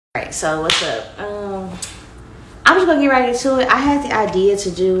Alright, so what's up? I'm just gonna get right into it. I had the idea to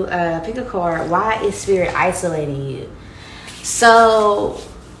do pick a card. Why is spirit isolating you? So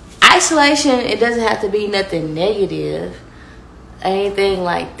isolation, it doesn't have to be nothing negative, anything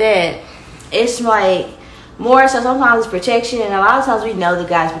like that. It's like more so sometimes it's protection, and a lot of times we know the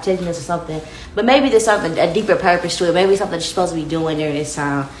God's protecting us or something, but maybe there's something, a deeper purpose to it. Maybe something you're supposed to be doing during this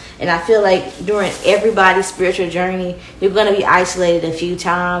time. And I feel like during everybody's spiritual journey, you're going to be isolated a few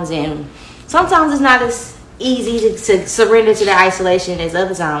times, and sometimes it's not as easy to surrender to the isolation as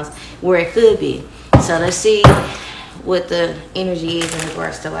other times where it could be. So let's see what the energy is in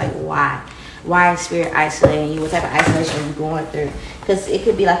regards to like why is spirit isolating you? What type of isolation are you going through? Because it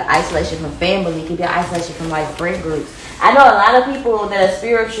could be like isolation from family. It could be isolation from like friend groups. I know a lot of people that are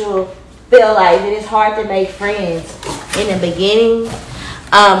spiritual feel like that it's hard to make friends in the beginning.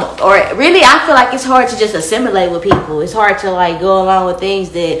 Or really, I feel like it's hard to just assimilate with people. It's hard to like go along with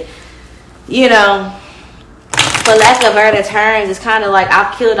things that, you know, for lack of better terms, it's kind of like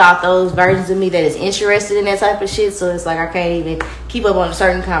I've killed off those versions of me that is interested in that type of shit. So it's like I can't even keep up on a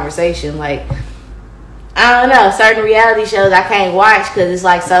certain conversation. Like, I don't know, certain reality shows I can't watch because it's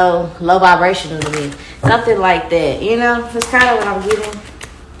like so low vibrational to me. Something like that, you know? That's kind of what I'm getting.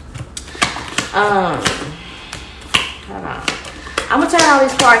 Hold on. I'm going to turn all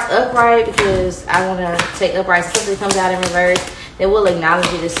these cards upright because I want to take upright. Something comes out in reverse that will acknowledge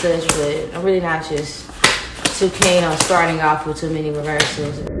it as such, but I'm really not just too keen on starting off with too many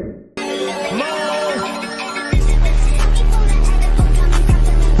reversals.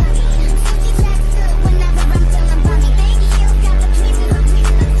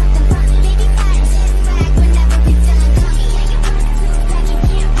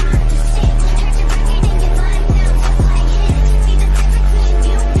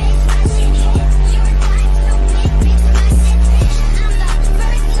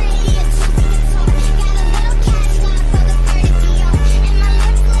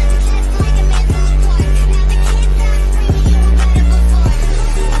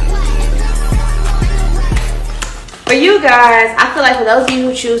 For you guys, I feel like for those of you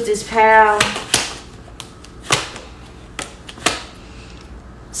who choose this pal,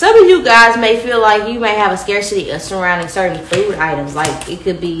 some of you guys may feel like you may have a scarcity of surrounding certain food items. Like it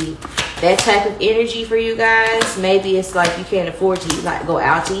could be that type of energy for you guys. Maybe it's like you can't afford to like go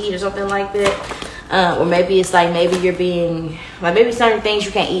out to eat or something like that. Or maybe it's like maybe you're being like maybe certain things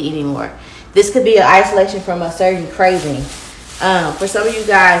you can't eat anymore. This could be an isolation from a certain craving. For some of you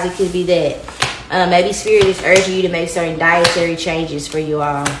guys, it could be that. Maybe spirit is urging you to make certain dietary changes for you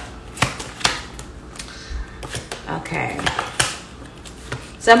all. Okay.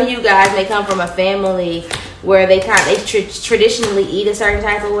 Some of you guys may come from a family where they traditionally eat a certain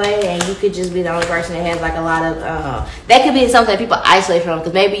type of way, and you could just be the only person that has like a lot of that could be something that people isolate from,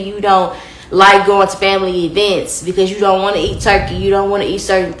 because maybe you don't like going to family events because you don't want to eat turkey, you don't want to eat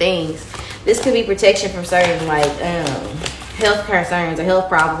certain things. This could be protection from certain like health concerns or health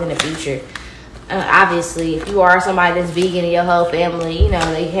problems in the future. Obviously, if you are somebody that's vegan in your whole family, you know,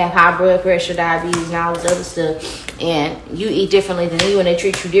 they have high blood pressure, diabetes, and all this other stuff, and you eat differently than you, and they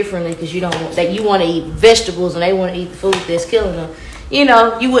treat you differently because you want to eat vegetables and they want to eat the food that's killing them. You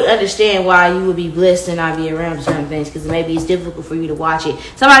know, you would understand why you would be blessed and not be around certain things, because maybe it's difficult for you to watch it.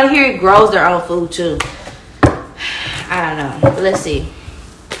 Somebody here grows their own food too. I don't know, but let's see.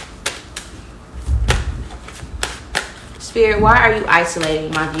 Spirit, why are you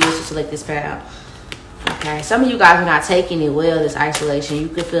isolating my viewers to select this pal? Okay, some of you guys are not taking it well, this isolation. You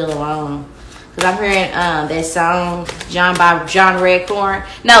could feel alone. Because I'm hearing that song, by John Redcorn.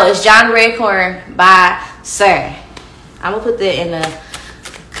 No, it's John Redcorn by Sir. I'm going to put that in the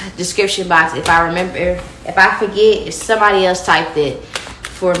description box if I remember. If I forget, if somebody else typed it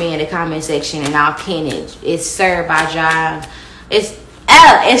for me in the comment section, and I'll pin it. It's Sir by John. It's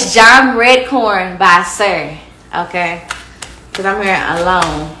John Redcorn by Sir. Okay? Because I'm here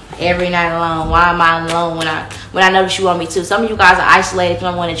alone. Every night alone. Why am I alone when I know that you want me to? Some of you guys are isolated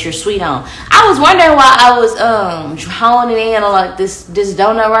from someone that you're sweet on. I was wondering why I was honing in on like this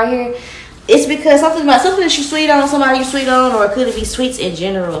donut right here. It's because something that you're sweet on, somebody you're sweet on, or could it be sweets in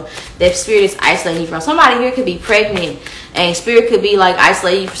general that spirit is isolating you from? Somebody here could be pregnant, and spirit could be like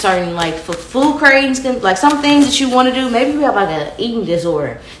isolating you from certain like for food cravings, like some things that you want to do. Maybe you have like an eating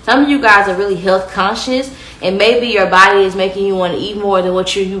disorder. Some of you guys are really health conscious, and maybe your body is making you want to eat more than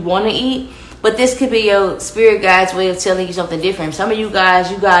what you want to eat. But this could be your spirit guide's way of telling you something different. Some of you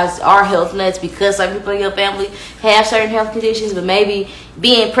guys are health nuts because some people in your family have certain health conditions, but maybe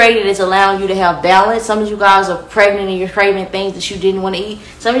being pregnant is allowing you to have balance. Some of you guys are pregnant and you're craving things that you didn't want to eat.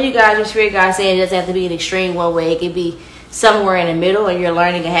 Some of you guys, your spirit guide saying it doesn't have to be an extreme one way. It could be somewhere in the middle, and you're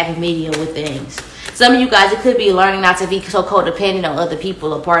learning a happy medium with things. Some of you guys, it could be learning not to be so codependent on other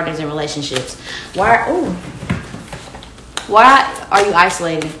people or partners and relationships. Why are you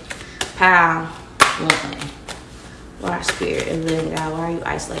isolating? Pow. Why spirit and living God? Why are you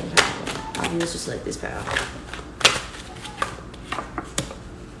isolating? Pow. I'll use just like this pow.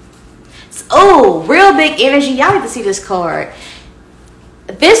 Oh, real big energy. Y'all need to see this card.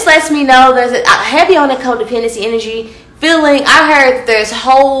 This lets me know there's a heavy on the codependency energy feeling. I heard there's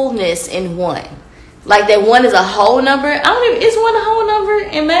wholeness in one. Like that one is a whole number. I don't even, is one a whole number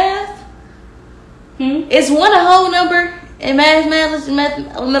in math? Is one a whole number in mathematics?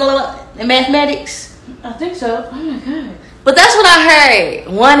 I think so. Oh my god. But that's what I heard.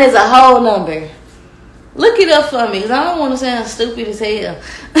 One is a whole number. Look it up for me, because I don't want to sound stupid as hell.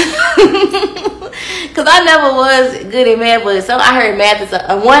 Because I never was good at math, but so I heard math is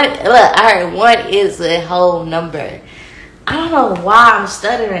a one. Look, I heard one is a whole number. I don't know why I'm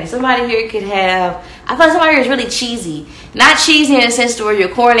stuttering. Somebody here could have. I feel like somebody here is really cheesy. Not cheesy in the sense to where you're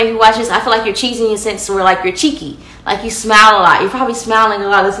corny. If you watch this, I feel like you're cheesy in the sense to where like you're cheeky, like you smile a lot. You're probably smiling a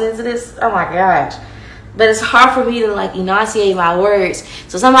lot listening to this. Oh my gosh. But it's hard for me to like enunciate my words.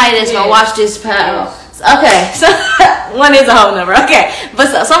 So somebody that's gonna watch this pal. Okay, so one is a whole number. Okay, but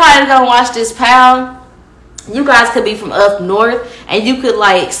so somebody that's gonna watch this pal. You guys could be from up north, and you could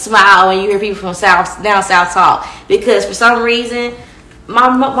like smile when you hear people from down south talk, because for some reason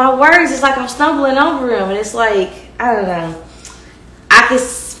my words is like I'm stumbling over them, and it's like I don't know. I could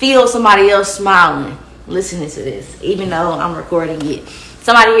feel somebody else smiling listening to this, even though I'm recording it.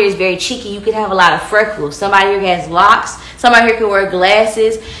 Somebody here is very cheeky. You could have a lot of freckles. Somebody here has locks. Somebody here could wear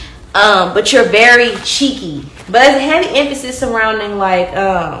glasses. But you're very cheeky. But there's a heavy emphasis surrounding like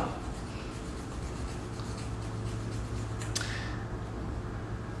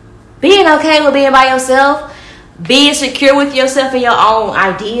being okay with being by yourself, being secure with yourself and your own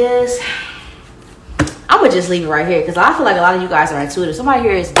ideas. I'm gonna just leave it right here because I feel like a lot of you guys are intuitive. Somebody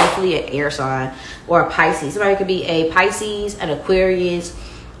here is definitely an air sign or a Pisces. Somebody could be a Pisces, an Aquarius,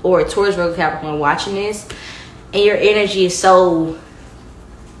 or a Taurus, Virgo, Capricorn watching this, and your energy is so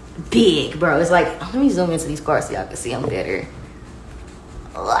big, bro. It's like, let me zoom into these cards so y'all can see them better.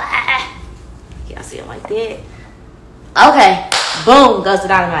 Y'all see them like that? Okay, boom, goes the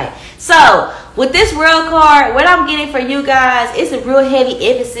dynamite. So with this real card, what I'm getting for you guys, it's a real heavy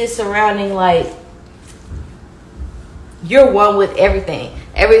emphasis surrounding like you're one with everything.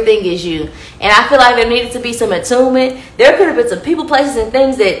 Everything is you. And I feel like there needed to be some attunement. There could have been some people, places, and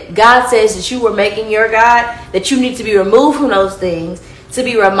things that God says that you were making your God, that you need to be removed from those things to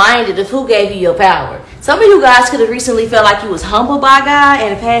be reminded of who gave you your power. Some of you guys could have recently felt like you was humbled by God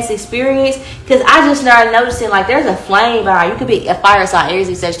in a past experience, because I just started noticing like there's a flame by you. You could be a fire sign,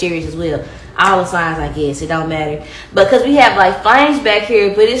 Aries, Sagittarius as well. All the signs, I guess. It don't matter. But because we have like flames back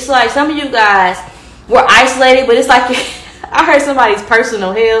here, but it's like some of you guys were isolated, but it's like I heard somebody's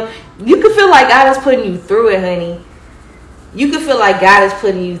personal hell. You could feel like God is putting you through it, honey. You could feel like God is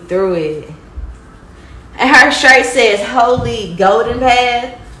putting you through it. And her shirt says holy golden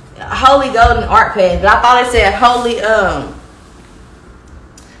path, holy golden art path. But I thought it said holy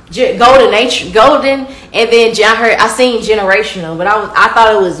golden nature, golden, and then I seen generational, but I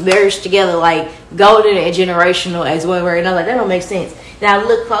thought it was merged together like golden and generational as one word. And I was like, that don't make sense. Then I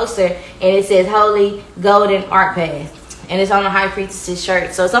look closer and it says holy golden art path, and it's on the high priestess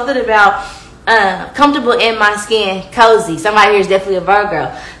shirt. So something about comfortable in my skin, cozy. Somebody here is definitely a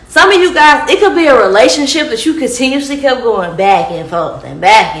Virgo. Some of you guys, it could be a relationship that you continuously kept going back and forth and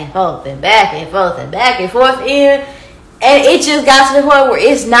back and forth and back and forth and back and forth in, and it just got to the point where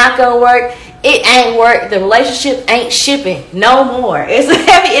it's not gonna work. It ain't work. The relationship ain't shipping no more. It's a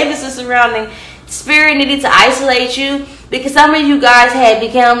heavy emphasis surrounding spirit needed to isolate you, because some of you guys had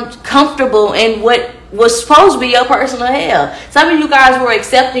become comfortable in what was supposed to be your personal hell. Some of you guys were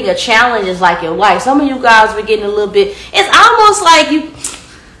accepting a challenge as like your life. Some of you guys were getting a little bit, it's almost like you,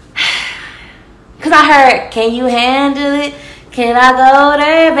 because I heard, can you handle it? Can I go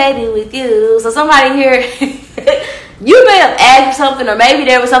there, baby, with you? So somebody here, you may have asked something, or maybe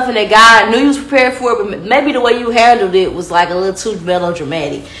there was something that God knew you was prepared for, but maybe the way you handled it was like a little too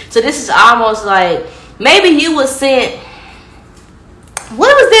melodramatic. So this is almost like, maybe you was sent,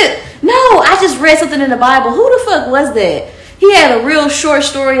 what was it? No, I just read something in the Bible. Who the fuck was that? He had a real short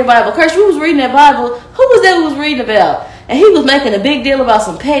story in the Bible. Kirsch, who was reading that Bible? Who was that who was reading about? And he was making a big deal about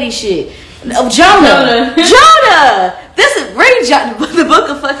some petty shit. Jonah. This is read the book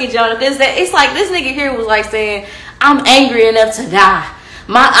of fucking Jonah. It's like this nigga here was like saying, I'm angry enough to die.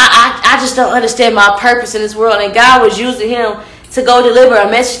 I just don't understand my purpose in this world. And God was using him to go deliver a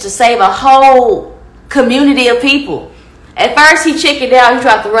message to save a whole community of people. At first, he chickened out. He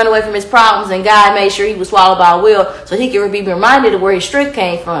tried to run away from his problems, and God made sure he was swallowed by a whale so he could be reminded of where his strength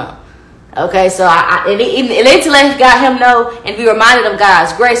came from. Okay, so and intellect got him know and be reminded of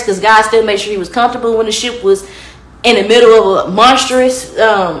God's grace, because God still made sure he was comfortable when the ship was in the middle of a monstrous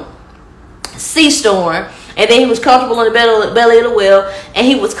sea storm. And then he was comfortable in the belly of the whale, and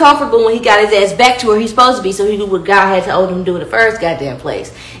he was comfortable when he got his ass back to where he's supposed to be, so he knew what God had told him to do in the first goddamn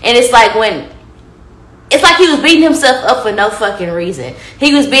place. And it's like he was beating himself up for no fucking reason.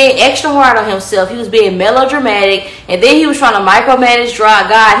 He was being extra hard on himself. He was being melodramatic. And then he was trying to micromanage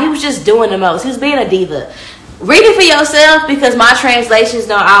God. He was just doing the most. He was being a diva. Read it for yourself, because my translations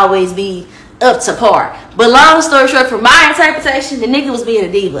don't always be up to par. But long story short, from my interpretation, the nigga was being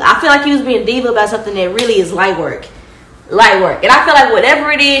a diva. I feel like he was being a diva about something that really is light work. Light work. And I feel like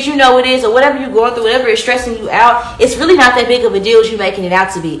whatever it is, you know it is, or whatever you're going through, whatever is stressing you out, it's really not that big of a deal as you making it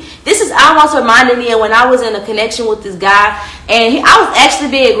out to be. This is almost reminding me of when I was in a connection with this guy, and I was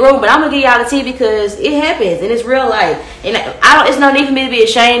actually being groomed, but I'm gonna give y'all the tea because it happens and it's real life. And it's no need for me to be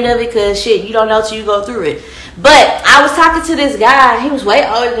ashamed of it, because shit, you don't know till you go through it. But I was talking to this guy. He was way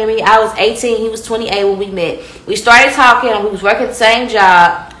older than me. I was 18. He was 28 when we met. We started talking. We was working the same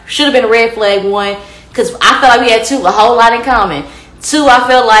job. Should have been a red flag, one, because I felt like we had a whole lot in common. Two, I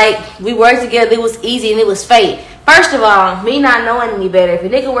felt like we worked together. It was easy and it was fate. First of all, me not knowing any better. If a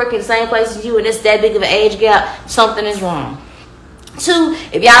nigga work in the same place as you and it's that big of an age gap, something is wrong. Two,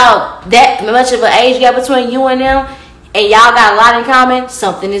 if y'all that much of an age gap between you and them, and y'all got a lot in common,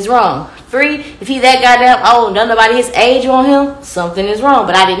 something is wrong. Three, if he that goddamn old, none nobody his age on him, something is wrong.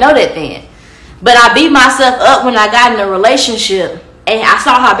 But I didn't know that then. But I beat myself up when I got in a relationship, and I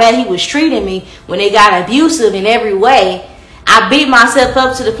saw how bad he was treating me when they got abusive in every way. I beat myself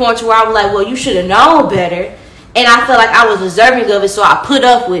up to the point where I was like, well, you should have known better. And I felt like I was deserving of it, so I put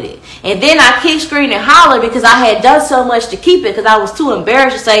up with it. And then I kick, scream, and holler because I had done so much to keep it, because I was too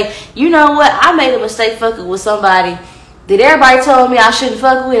embarrassed to say, you know what, I made a mistake fucking with somebody that everybody told me I shouldn't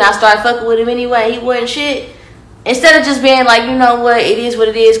fuck with, and I started fucking with him anyway. He wasn't shit. Instead of just being like, you know what, it is what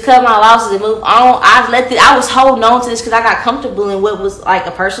it is, cut my losses and move on, I was holding on to this because I got comfortable in what was like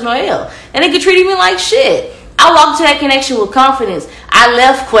a personal L. And they could treat me like shit. I walked into that connection with confidence. I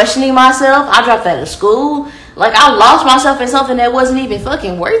left questioning myself. I dropped out of school. Like, I lost myself in something that wasn't even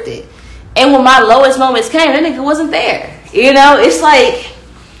fucking worth it. And when my lowest moments came, that nigga wasn't there. You know, it's like,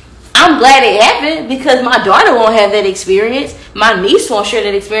 I'm glad it happened because my daughter won't have that experience. My niece won't share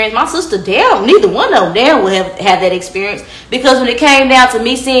that experience. My sister, neither one of them will have that experience. Because when it came down to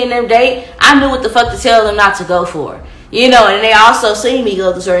me seeing them date, I knew what the fuck to tell them not to go for. You know, and they also seen me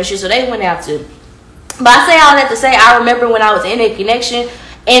go through certain shit, so they went out too. But I say all that to say, I remember when I was in a connection,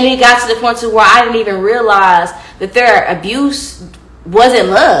 and it got to the point to where I didn't even realize that their abuse wasn't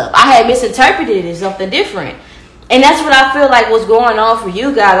love. I had misinterpreted it as something different. And that's what I feel like was going on for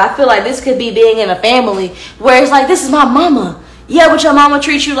you guys. I feel like this could be being in a family where it's like, this is my mama. Yeah, but your mama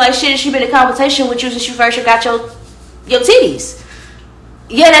treats you like shit and she been in competition with you since you first got your titties.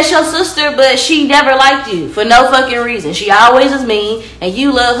 Yeah, that's your sister, but she never liked you for no fucking reason. She always was mean, and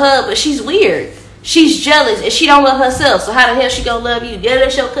you love her, but she's weird. She's jealous, and she don't love herself. So how the hell she gonna love you? Yeah,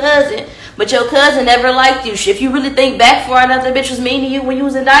 that's your cousin, but your cousin never liked you. If you really think back for another bitch was mean to you when you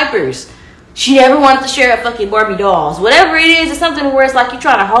was in diapers. She never wanted to share her fucking Barbie dolls. Whatever it is, it's something where it's like you're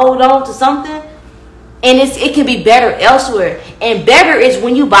trying to hold on to something, and it can be better elsewhere. And better is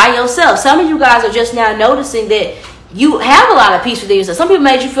when you by yourself. Some of you guys are just now noticing that you have a lot of peace within yourself. Some people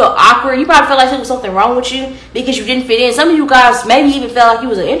made you feel awkward. You probably felt like there was something wrong with you because you didn't fit in. Some of you guys maybe even felt like you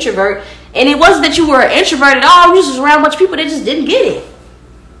was an introvert, and it wasn't that you were an introvert at all. You was just around a bunch of people that just didn't get it.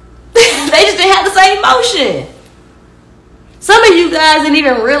 They just didn't have the same emotion. Some of you guys didn't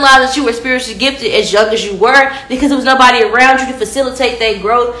even realize that you were spiritually gifted as young as you were because there was nobody around you to facilitate that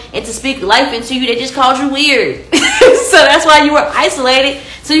growth and to speak life into you. They just called you weird. So that's why you were isolated,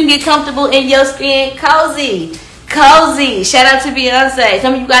 so you can get comfortable in your skin. Cozy. Shout out to Beyonce.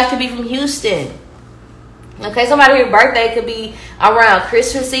 Some of you guys could be from Houston. Okay, somebody here birthday could be around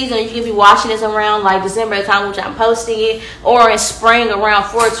Christmas season. You can be watching this around like December time, which I'm posting it, or in spring around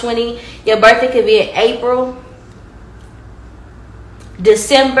 420. Your birthday could be in April,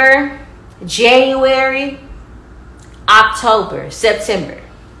 December, January, October, September,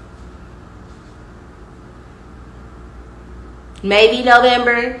 maybe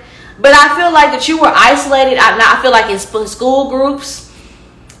November. But I feel like that you were isolated. I feel like in school groups,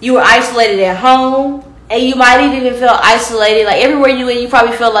 you were isolated at home, and you might even feel isolated. Like everywhere you went, you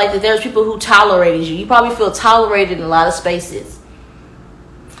probably felt like that there's people who tolerated you. You probably feel tolerated in a lot of spaces.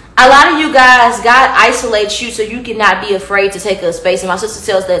 A lot of you guys, God isolates you so you cannot be afraid to take up space. And my sister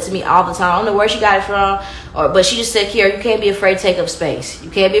tells that to me all the time. I don't know where she got it from, but she just said, Kiara, you can't be afraid to take up space.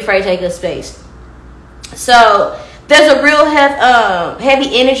 You can't be afraid to take up space. So there's a real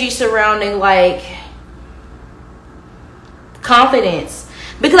heavy energy surrounding like confidence.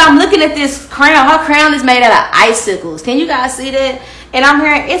 Because I'm looking at this crown. Her crown is made out of icicles. Can you guys see that? And I'm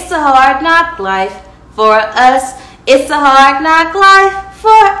hearing, it's a hard knock life for us. It's a hard knock life for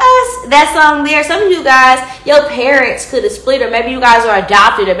us. That song there. Some of you guys, your parents could have split, or maybe you guys are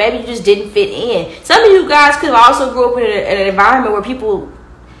adopted, or maybe you just didn't fit in. Some of you guys could have also grew up in an environment where people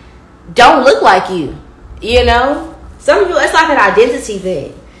don't look like you. You know? Some of you, it's like an identity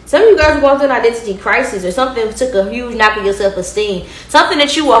thing. Some of you guys are going through an identity crisis, or something took a huge knock of your self-esteem. Something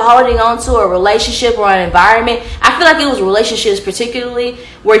that you were holding on to, a relationship or an environment. I feel like it was relationships particularly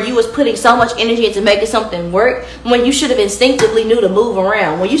where you was putting so much energy into making something work when you should have instinctively knew to move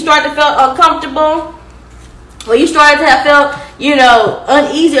around. When you started to feel uncomfortable, when you started to have felt, you know,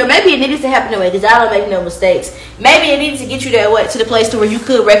 uneasy, or maybe it needed to happen anyway, because I don't make no mistakes. Maybe it needed to get you that way, to the place to where you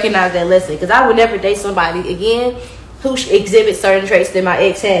could recognize that lesson. Because I would never date somebody again who exhibits certain traits that my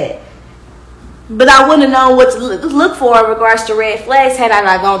ex had. But I wouldn't have known what to look for in regards to red flags had I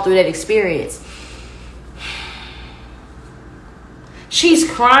not gone through that experience. She's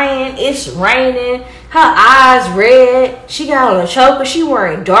crying. It's raining. Her eyes red. She got on a choker. She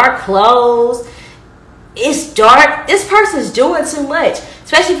wearing dark clothes. It's dark. This person's doing too much.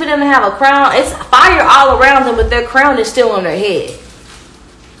 Especially for them to have a crown. It's fire all around them, but their crown is still on their head.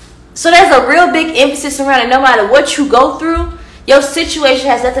 So there's a real big emphasis around it. No matter what you go through, your situation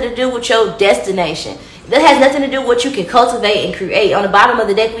has nothing to do with your destination. That has nothing to do with what you can cultivate and create. On the bottom of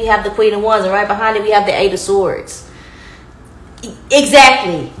the deck, we have the Queen of Wands, and right behind it, we have the Eight of Swords.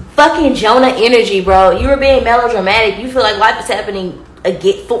 Exactly. Fucking Jonah energy, bro. You were being melodramatic. You feel like life is happening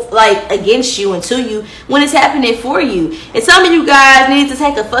against you and to you when it's happening for you. And some of you guys need to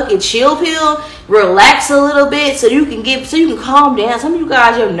take a fucking chill pill, relax a little bit so you can calm down. Some of you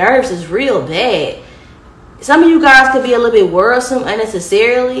guys, your nerves is real bad. Some of you guys could be a little bit worrisome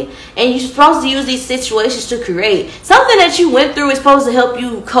unnecessarily, and you're supposed to use these situations to create. Something that you went through is supposed to help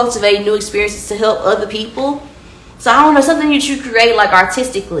you cultivate new experiences to help other people. So I don't know, something that you create like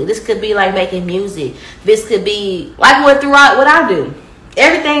artistically. This could be like making music. This could be like what I do.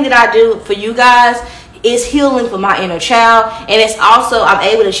 Everything that I do for you guys is healing for my inner child. And it's also, I'm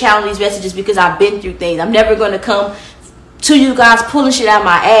able to channel these messages because I've been through things. I'm never going to come to you guys pulling shit out of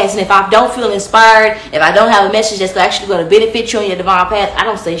my ass. And if I don't feel inspired, if I don't have a message that's actually going to benefit you on your divine path, I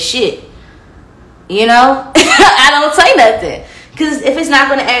don't say shit. You know? I don't say nothing. Because if it's not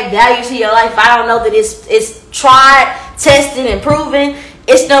going to add value to your life, I don't know that it's tried, tested, and proven.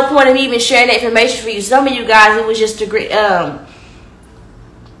 It's no point in me even sharing that information for you. Some of you guys, it was just to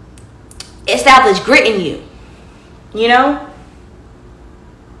establish grit in you. You know?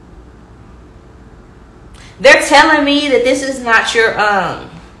 They're telling me that this is not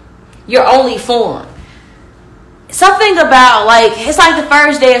your only form. Something about, like, it's like the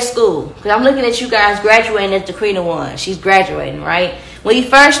first day of school. Because I'm looking at you guys graduating as the Queen of Wands. She's graduating, right? When you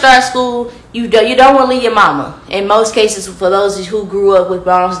first start school, you don't want to leave your mama. In most cases, for those who grew up with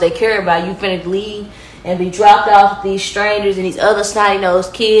moms they care about, you finna leave and be dropped off with these strangers and these other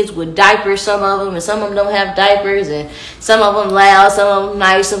snotty-nosed kids with diapers, some of them, and some of them don't have diapers, and some of them loud, some of them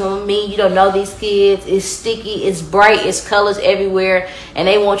nice, some of them mean. You don't know these kids. It's sticky, it's bright, it's colors everywhere, and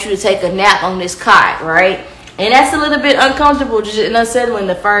they want you to take a nap on this cot, right? And that's a little bit uncomfortable, just unsettling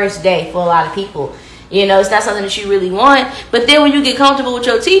the first day for a lot of people. You know, it's not something that you really want. But then when you get comfortable with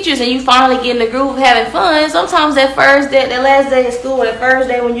your teachers and you finally get in the groove of having fun, sometimes that first day, that last day of school, or that first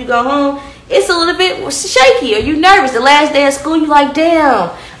day when you go home, it's a little bit shaky, or you nervous. The last day of school, you like, damn,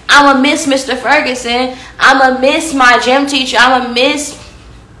 I'm going to miss Mr. Ferguson. I'm going to miss my gym teacher. I'm going to miss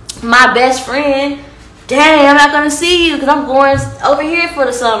my best friend. Dang, I'm not going to see you because I'm going over here for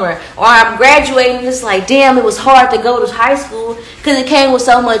the summer. Or I'm graduating and it's like, damn, it was hard to go to high school because it came with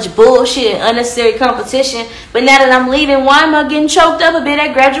so much bullshit and unnecessary competition. But now that I'm leaving, why am I getting choked up a bit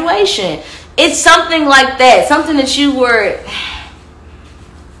at graduation? It's something like that. Something that you were...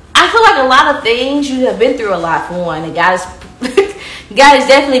 I feel like a lot of things, you have been through a lot for one. And God is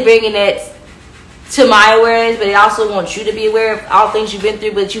definitely bringing that to my awareness, but He also wants you to be aware of all things you've been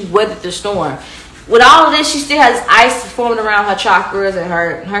through, but you've weathered the storm. With all of this, she still has ice forming around her chakras and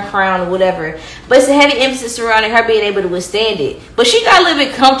her crown or whatever. But it's a heavy emphasis surrounding her being able to withstand it. But she got a little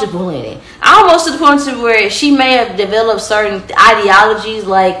bit comfortable in it. Almost to the point to where she may have developed certain ideologies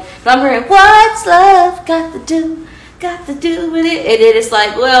like, I'm hearing, what's love got to do with it? And then it's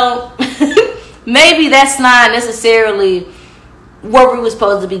like, well, maybe that's not necessarily where we were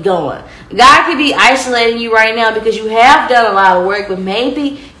supposed to be going. God could be isolating you right now because you have done a lot of work, but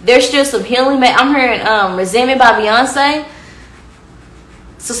maybe there's still some healing. I'm hearing Resentment by Beyonce.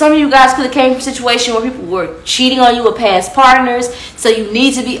 So some of you guys could have came from a situation where people were cheating on you with past partners. So you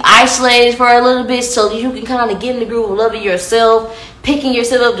need to be isolated for a little bit so you can kind of get in the groove of loving yourself, picking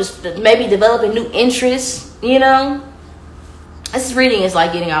yourself up, just maybe developing new interests, you know. This reading is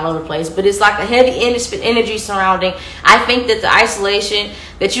like getting all over the place, but it's like a heavy energy surrounding. I think that the isolation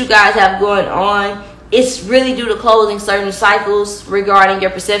that you guys have going on, it's really due to closing certain cycles regarding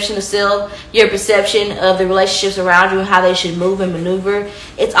your perception of self, your perception of the relationships around you and how they should move and maneuver.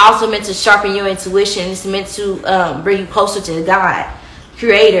 It's also meant to sharpen your intuition. It's meant to bring you closer to God,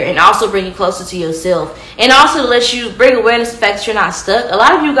 Creator, and also bring you closer to yourself, and also to let you bring awareness to the fact that you're not stuck. A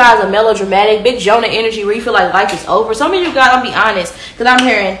lot of you guys are melodramatic, big Jonah energy, where you feel like life is over. Some of you guys, I'll be honest, because I'm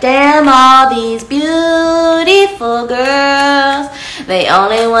hearing, damn, all these beautiful girls, they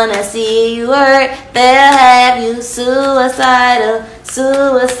only want to see you hurt. They'll have you suicidal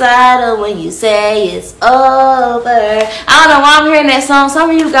when you say it's over. I don't know why I'm hearing that song.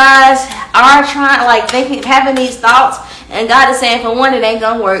 Some of you guys are trying, like, thinking, having these thoughts, and God is saying, for one, it ain't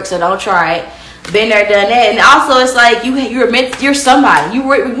gonna work, so don't try it. Been there, done that. And also, it's like you're somebody. You've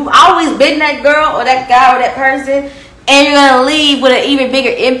always been that girl or that guy or that person, and you're gonna leave with an even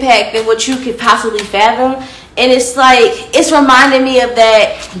bigger impact than what you could possibly fathom. And it's like, it's reminding me of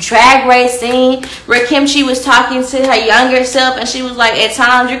that Drag Race scene where Kimchi was talking to her younger self, and she was like, at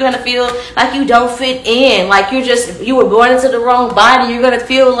times you're going to feel like you don't fit in, like you were born into the wrong body. You're going to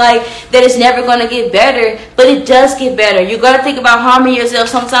feel like that it's never going to get better, but it does get better. You're going to think about harming yourself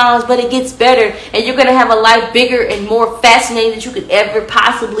sometimes, but it gets better, and you're going to have a life bigger and more fascinating than you could ever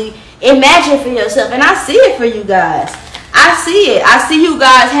possibly imagine for yourself. And I see it for you guys. I see it. I see you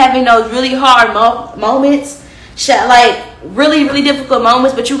guys having those really hard moments, like really, really difficult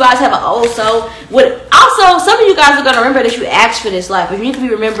moments, but you guys have an old soul. Also, some of you guys are going to remember that you asked for this life, but you need to be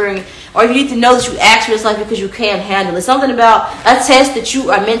remembering, or you need to know that you asked for this life because you can't handle it. Something about a test that you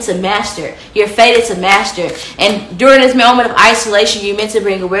are meant to master. You're fated to master. And during this moment of isolation, you're meant to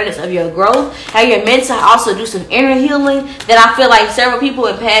bring awareness of your growth. How you're meant to also do some inner healing that I feel like several people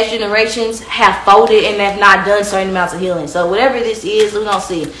in past generations have folded and have not done certain amounts of healing. So whatever this is, we're going to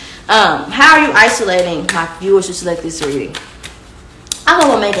see. How are you isolating my viewers who select this reading? I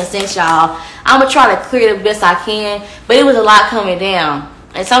hope I'm making sense, y'all. I'm going to try to clear it the best I can, but it was a lot coming down.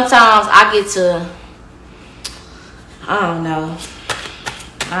 And sometimes I get to, I don't know,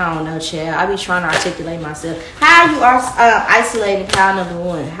 Chad. I be trying to articulate myself. How you are isolating pile number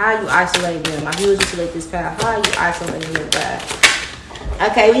one? How you isolating them? My viewers who select this pile. How are you isolating them, guys?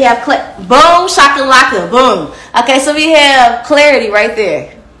 Okay, we have, boom, shakalaka, boom. Okay, so we have clarity right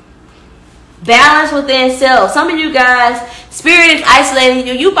there. Balance within self. Some of you guys, spirit is isolating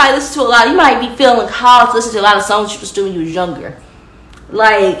you. You might listen to a lot. You might be feeling called to listen to a lot of songs you used to do when you was younger.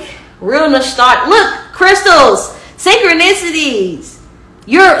 Like, real nostalgia. Look, crystals, synchronicities.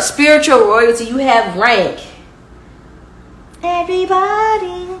 You're spiritual royalty. You have rank.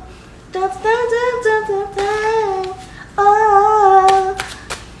 Everybody. Oh.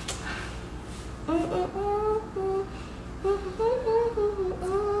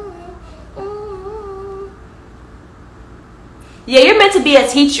 Yeah, you're meant to be a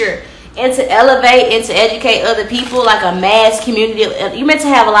teacher and to elevate and to educate other people, like a mass community. You're meant to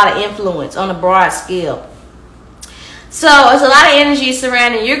have a lot of influence on a broad scale. So it's a lot of energy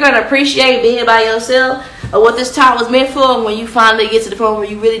surrounding. You're going to appreciate being by yourself or what this time was meant for when you finally get to the point where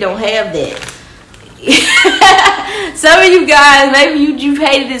you really don't have that. Some of you guys, maybe you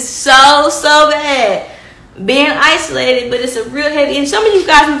hated this so bad. Being isolated, but it's a real heavy. And some of you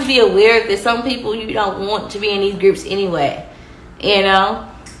guys need to be aware that some people you don't want to be in these groups anyway. You know,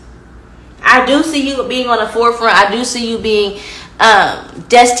 I do see you being on the forefront. I do see you being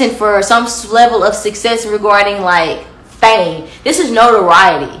destined for some level of success regarding like fame. This is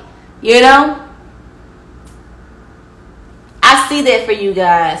notoriety, you know. I see that for you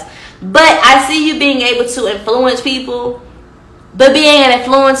guys, but I see you being able to influence people, but being an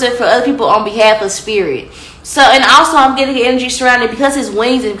influencer for other people on behalf of spirit. So, and also I'm getting energy surrounding, because his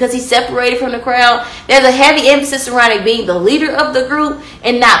wings and because he's separated from the crowd, there's a heavy emphasis surrounding being the leader of the group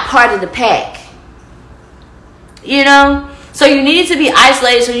and not part of the pack. You know? So you need to be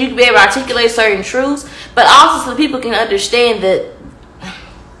isolated so you can be able to articulate certain truths, but also so people can understand that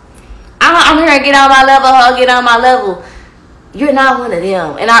I'm here to get on my level, get on my level. You're not one of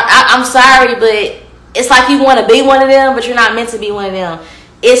them. And I'm sorry, but it's like you want to be one of them, but you're not meant to be one of them.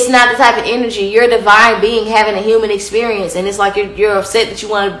 It's not the type of energy. You're a divine being having a human experience, and it's like you're upset that you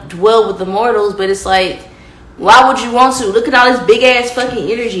want to dwell with the mortals, but it's like, Why would you want to? Look at all this big ass fucking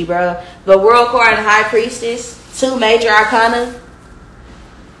energy, bro. The World Card and the High Priestess, 2 major arcana.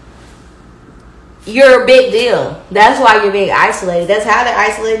 You're a big deal. That's why you're being isolated. That's how they're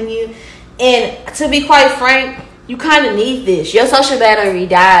isolating you. And to be quite frank, you kind of need this. Your social battery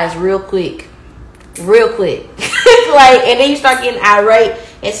dies real quick. Real quick. Like, and then you start getting irate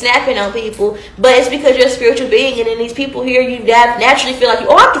and snapping on people. But it's because you're a spiritual being. And then these people here, you naturally feel like,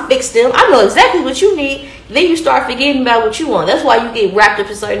 oh, I can fix them. I know exactly what you need. Then you start forgetting about what you want. That's why you get wrapped up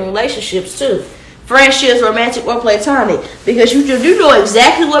in certain relationships too. Friendships, romantic or platonic. Because you know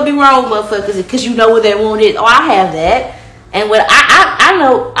exactly what be wrong with motherfuckers. Because you know what they want is. Oh, I have that. And what I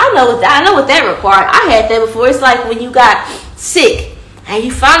know what that required. I had that before. It's like when you got sick and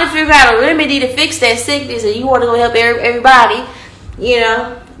you finally figure out a remedy to fix that sickness, and you want to go help everybody, you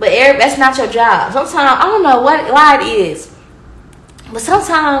know. But that's not your job. Sometimes I don't know why it is, but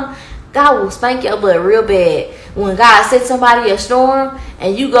sometimes God will spank your butt real bad when God sends somebody a storm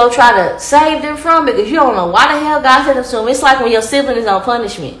and you go try to save them from it because you don't know why the hell God sent them to them. It's like when your sibling is on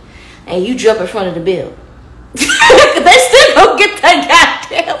punishment and you jump in front of the bill. They still don't get that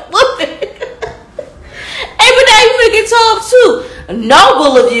goddamn whooping. Every day you gonna get told too.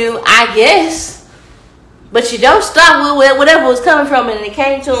 Noble of you, I guess. But you don't stop with whatever was coming from it, and it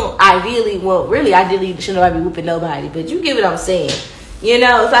came to them ideally. Well, really, ideally, you shouldn't nobody be whooping nobody. But you get what I'm saying. You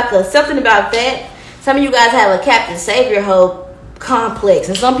know, it's like something about that. Some of you guys have a Captain Savior hope complex,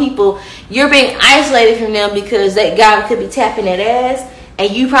 and some people, you're being isolated from them because that guy could be tapping that ass,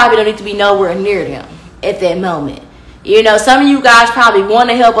 and you probably don't need to be nowhere near them at that moment. You know, some of you guys probably want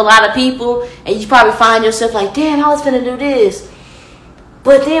to help a lot of people, and you probably find yourself like, damn, I was finna do this,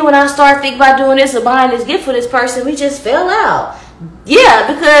 but then when I start thinking about doing this or buying this gift for this person, we just fell out.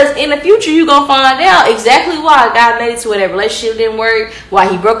 Yeah, because in the future you gonna find out exactly why God made it to where that relationship didn't work, why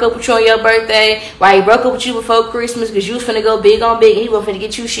he broke up with you on your birthday, why he broke up with you before Christmas, because you was finna go big on big and he wasn't finna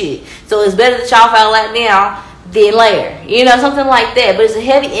get you shit. So it's better that y'all fall out now than later. You know, something like that. But it's a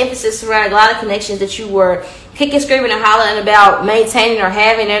heavy emphasis surrounding a lot of connections that you were kicking, screaming, and hollering about maintaining or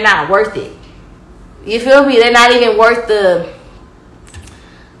having. They're not worth it. You feel me? They're not even worth the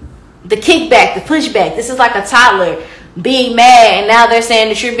kickback, the pushback. This is like a toddler being mad, and now they're saying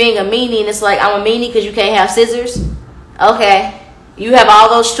that you're being a meanie, and it's like, I'm a meanie because you can't have scissors. Okay, you have all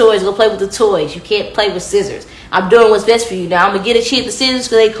those toys, go play with the toys. You can't play with scissors. I'm doing what's best for you. Now I'm gonna get a kid the scissors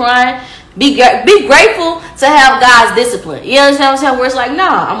because they crying. Be grateful to have God's discipline. You understand what I'm saying? Where it's like,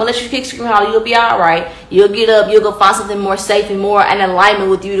 nah, I'm gonna let you kick, scream, holler. You'll be all right. You'll get up. You'll go find something more safe and more in alignment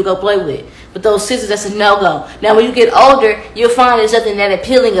with you to go play with. But those scissors, that's a no-go. Now, when you get older, you'll find there's nothing that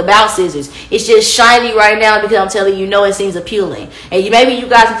appealing about scissors. It's just shiny right now because I'm telling you, it seems appealing. And maybe you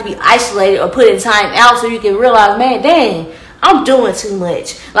guys need to be isolated or put in time out so you can realize, man, dang, I'm doing too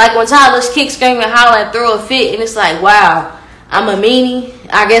much. Like when toddlers kick, scream, and holler and throw a fit, and it's like, wow, I'm a meanie.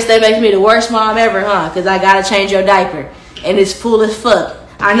 I guess that makes me the worst mom ever, huh? Because I got to change your diaper. And it's full as fuck.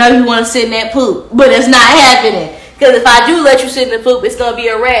 I know you want to sit in that poop, but it's not happening. Because if I do let you sit in the poop, it's going to be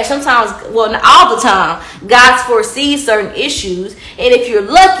a rash. Sometimes, well, not all the time, God foresees certain issues. And if you're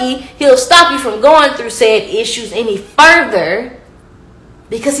lucky, he'll stop you from going through said issues any further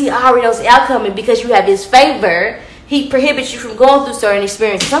because he already knows the outcome. And because you have his favor, he prohibits you from going through certain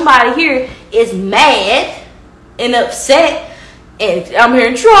experiences. Somebody here is mad and upset. And I'm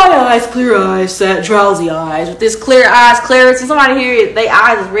hearing dry eyes, clear eyes, sad, drowsy eyes. With this clear eyes, clarity. Somebody here, their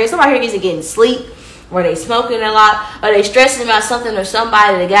eyes is red. Somebody here isn't getting sleep. Or they smoking a lot, or they stressing about something or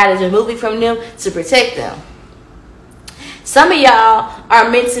somebody that God is removing from them to protect them. Some of y'all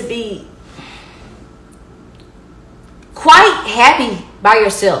are meant to be quite happy by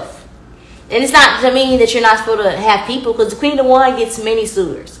yourself. And it's not to mean that you're not supposed to have people, because the Queen of Wands gets many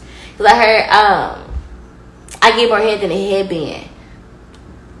suitors. Because I heard, I get more head than a headband.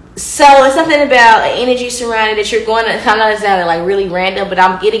 So it's something about an energy surrounding that you're going to, I know it sounded like really random, but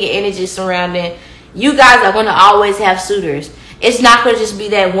I'm getting an energy surrounding. You guys are going to always have suitors. It's not going to just be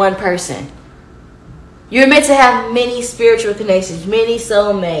that one person. You're meant to have many spiritual connections, many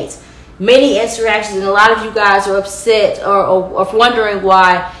soulmates, many interactions. And a lot of you guys are upset or wondering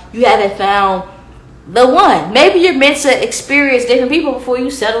why you haven't found the one. Maybe you're meant to experience different people before you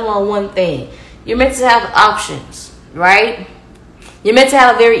settle on one thing. You're meant to have options, right? You're meant to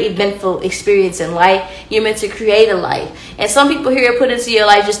have a very eventful experience in life. You're meant to create a life. And some people here are put into your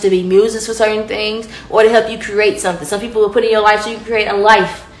life just to be muses for certain things or to help you create something. Some people will put in your life so you can create a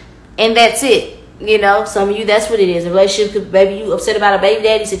life. And that's it. You know, some of you, that's what it is. A relationship could, maybe you upset about a baby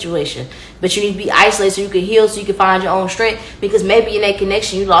daddy situation. But you need to be isolated so you can heal, so you can find your own strength. Because maybe in that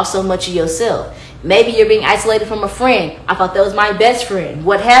connection, you lost so much of yourself. Maybe you're being isolated from a friend. I thought that was my best friend.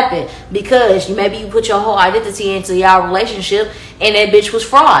 What happened? Because maybe you put your whole identity into y'all relationship and that bitch was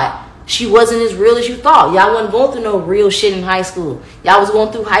fraud. She wasn't as real as you thought. Y'all wasn't going through no real shit in high school. Y'all was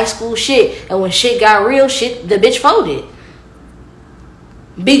going through high school shit. And when shit got real, shit, the bitch folded.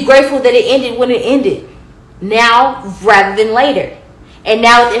 Be grateful that it ended when it ended. Now rather than later. And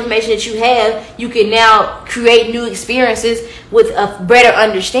now with the information that you have, you can now create new experiences with a better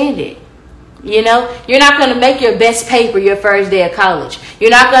understanding. You know, you're not going to make your best paper your first day of college. You're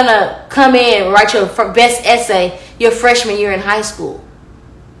not going to come in and write your best essay your freshman year in high school.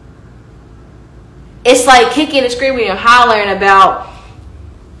 It's like kicking and screaming and hollering about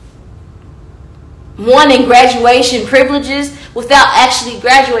wanting graduation privileges without actually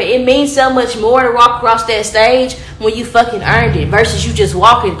graduating. It means so much more to walk across that stage when you fucking earned it versus you just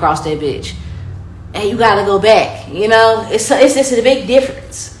walking across that bitch and you gotta go back. You know, it's a big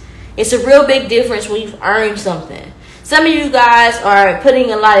difference. It's a real big difference when you've earned something. Some of you guys are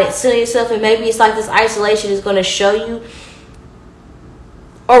putting a lot into yourself, and maybe it's like this isolation is going to show you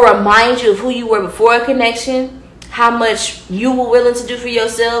or remind you of who you were before a connection, how much you were willing to do for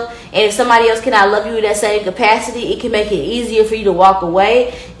yourself, and if somebody else cannot love you in that same capacity, it can make it easier for you to walk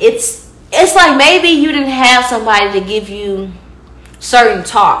away. It's like maybe you didn't have somebody to give you certain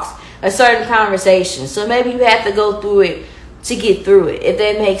talks, a certain conversation, so maybe you have to go through it to get through it, if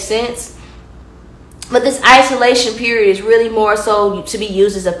that makes sense. But this isolation period is really more so to be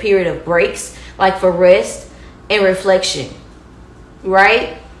used as a period of breaks, like for rest and reflection,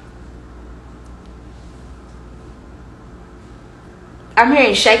 right? I'm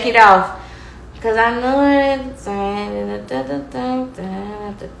hearing shake it off because I know it.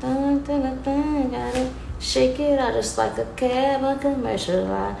 Gotta shake it out just like a cab on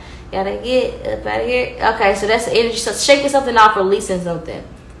commercial. I gotta get up out of here. Okay, so that's the energy. So shaking something off, releasing something.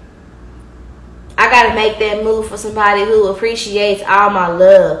 I gotta make that move for somebody who appreciates all my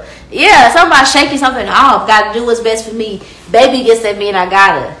love. Yeah, something about shaking something off. Gotta do what's best for me. Baby gets at me and I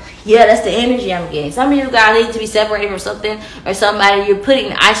gotta. Yeah, that's the energy I'm getting. Some of you guys need to be separated from something or somebody. You're putting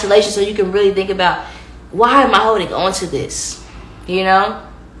in isolation so you can really think about, why am I holding on to this? You know?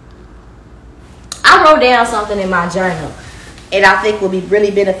 I wrote down something in my journal and I think will be really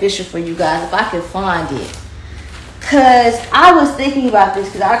beneficial for you guys if I can find it. Because I was thinking about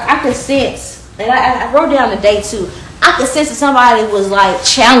this because I could sense, and I wrote down the date too. I could sense that somebody was like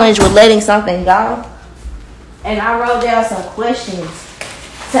challenged with letting something go. And I wrote down some questions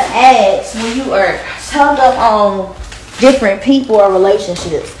to ask when you are hung up on different people or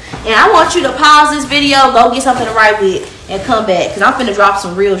relationships. And I want you to pause this video, go get something to write with, and come back. Because I'm finna drop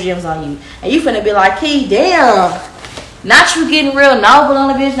some real gems on you. And you finna be like, hey, damn. Not you getting real noble on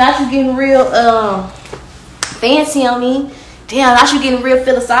the bitch. Not you getting real fancy on me. Damn, not you getting real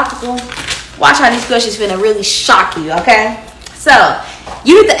philosophical. Watch how these questions finna really shock you, okay? So,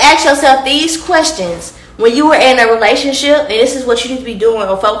 you need to ask yourself these questions when you were in a relationship, and this is what you need to be doing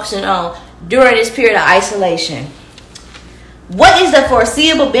or focusing on during this period of isolation. What is the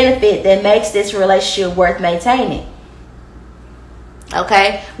foreseeable benefit that makes this relationship worth maintaining?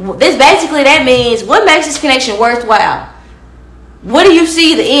 Okay? This basically, that means, what makes this connection worthwhile? What do you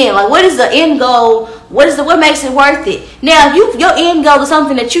see the end? Like, what is the end goal? What makes it worth it? Now, if your end goal is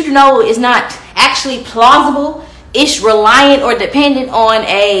something that you know is not actually plausible, it's reliant or dependent on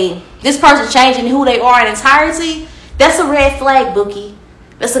this person changing who they are in entirety, that's a red flag, Bookie.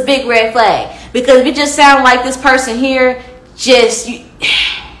 That's a big red flag. Because if it just sounds like this person here, basically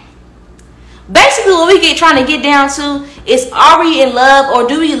what we trying to get down to is, are we in love, or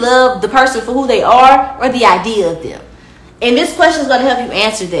do we love the person for who they are or the idea of them? And this question is going to help you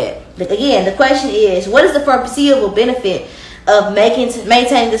answer that. But again, the question is, what is the foreseeable benefit of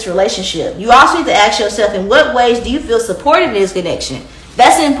maintaining this relationship? You also need to ask yourself, in what ways do you feel supported in this connection?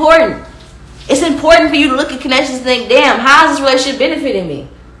 That's important. It's important for you to look at connections and think, damn, how is this relationship benefiting me?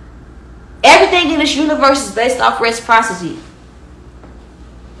 Everything in this universe is based off reciprocity.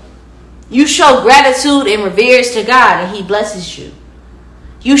 You show gratitude and reverence to God and He blesses you.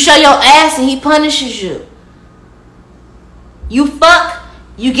 You show your ass and He punishes you. You fuck,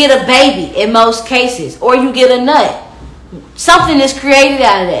 you get a baby in most cases, or you get a nut. Something is created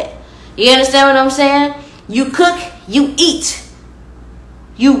out of that. You understand what I'm saying? You cook, you eat.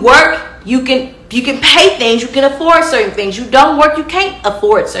 You work, you can pay things, you can afford certain things. You don't work, you can't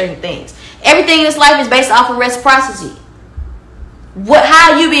afford certain things. Everything in this life is based off of reciprocity.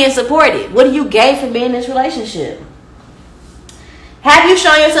 How are you being supported? What do you gain from being in this relationship? Have you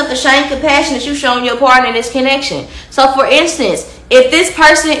shown yourself the same compassion that you've shown your partner in this connection? So, for instance, if this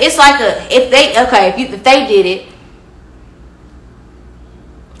person, it's like if they did it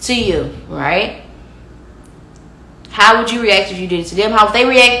to you, right? How would you react if you did it to them? How would they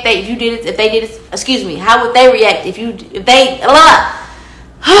react if you did it? If they did it, excuse me. How would they react if they?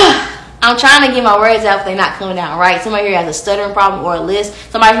 I'm trying to get my words out if they're not coming out right. Somebody here has a stuttering problem or a list.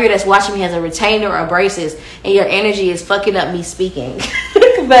 Somebody here that's watching me has a retainer or braces, and your energy is fucking up me speaking.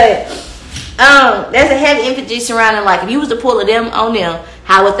 But there's a heavy emphasis surrounding, like, if you was to pull them on them,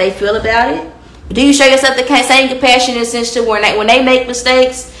 how would they feel about it? Do you show yourself the same compassion and sense to when they make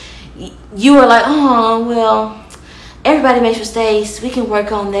mistakes? You are like, oh well, everybody makes mistakes, we can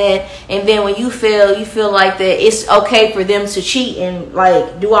work on that. And then when you fail, you feel like that it's okay for them to cheat and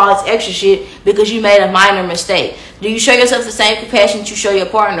like do all this extra shit because you made a minor mistake. Do you show yourself the same compassion that you show your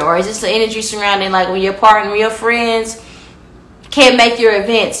partner? Or is this the energy surrounding, like, when your partner, your friends can't make your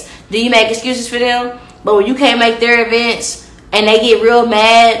events, do you make excuses for them? But when you can't make their events and they get real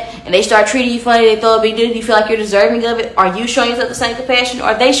mad and they start treating you funny, they throw a big deal, do you feel like you're deserving of it? Are you showing yourself the same compassion, or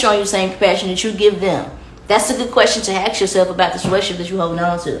are they showing you the same compassion that you give them? That's a good question to ask yourself about this relationship that you're holding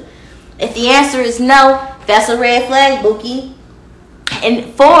on to. If the answer is no, that's a red flag, Bookie.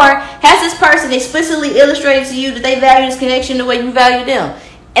 And 4, has this person explicitly illustrated to you that they value this connection the way you value them?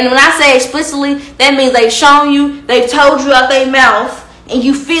 And when I say explicitly, that means they've shown you, they've told you out their mouth, and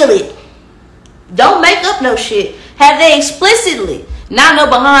you feel it. Don't make up no shit. Have they explicitly, not no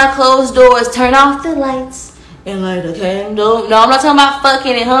behind closed doors, turn off the lights and light a candle? No, I'm not talking about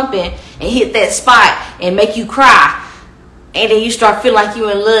fucking and humping and hit that spot and make you cry and then you start feeling like you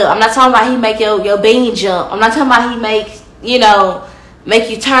in love. I'm not talking about he make your bean jump. I'm not talking about he make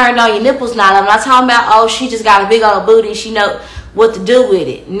you turn on your nipples knot. I'm not talking about, oh, she just got a big old booty, she know what to do with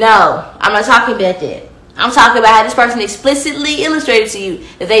it. No, I'm not talking about that. I'm talking about how this person explicitly illustrated to you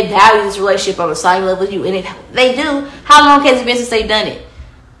that they value this relationship on a same level with you. And if they do, how long has it been since they've done it?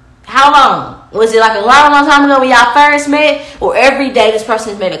 How long? Was it like a long, long time ago when y'all first met? Or every day this person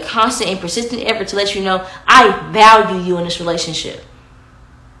has made a constant and persistent effort to let you know, I value you in this relationship.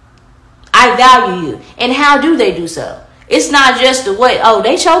 I value you. And how do they do so? It's not just the way, oh,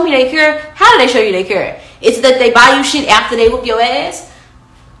 they showed me they care. How do they show you they care? It's that they buy you shit after they whoop your ass.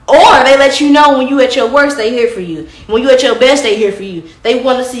 Or they let you know when you at your worst, they here for you. When you at your best, they here for you. They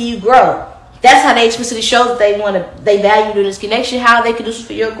want to see you grow. That's how they explicitly show that they value you in this connection, how they conducive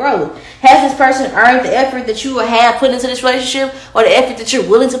for your growth. Has this person earned the effort that you will have put into this relationship, or the effort that you're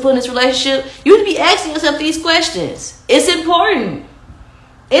willing to put in this relationship? You need to be asking yourself these questions. It's important.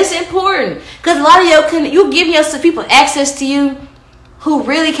 It's important. Because a lot of you give yourself people access to you who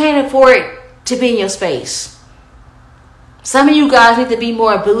really can't afford to be in your space. Some of you guys need to be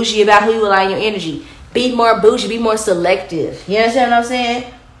more bougie about who you allow in your energy. Be more bougie, be more selective. You understand what I'm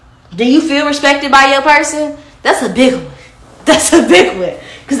saying? Do you feel respected by your person? That's a big one. That's a big one.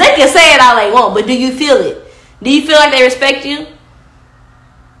 Because they can say it all they want, but do you feel it? Do you feel like they respect you?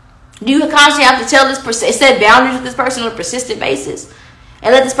 Do you constantly have to tell this person, set boundaries with this person on a persistent basis?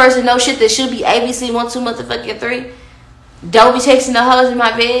 And let this person know shit that should be ABC 1, 2, motherfucking 3? Don't be texting the hoes in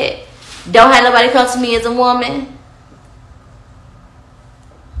my bed. Don't have nobody come to me as a woman.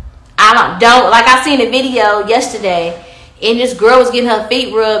 Like I seen a video yesterday, and this girl was getting her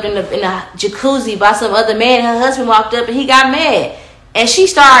feet rubbed in the jacuzzi by some other man. Her husband walked up and he got mad, and she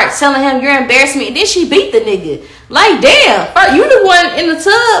started telling him, "You're embarrassing me." And then she beat the nigga. Like, damn, you the one in the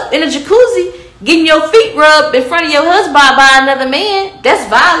tub in the jacuzzi getting your feet rubbed in front of your husband by another man. That's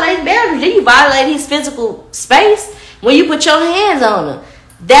violating boundaries. Then you violate his physical space when you put your hands on him.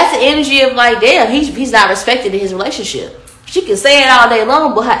 That's the energy of like, damn, he's not respected in his relationship. She can say it all day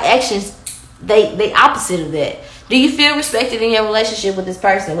long, but her actions, they opposite of that. Do you feel respected in your relationship with this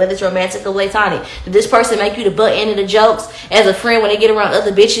person, whether it's romantic or platonic? Did this person make you the butt end of the jokes as a friend when they get around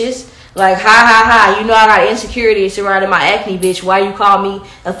other bitches? Like, ha, you know I got insecurity surrounding my acne, bitch. Why you call me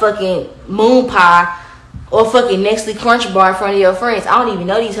a fucking moon pie or fucking Nestle Crunch bar in front of your friends? I don't even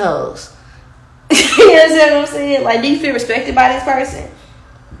know these hoes. You understand what I'm saying? Like, do you feel respected by this person?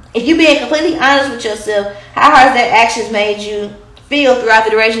 If you're being completely honest with yourself, how has their actions made you feel throughout the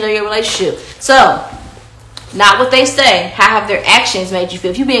duration of your relationship? So, not what they say. How have their actions made you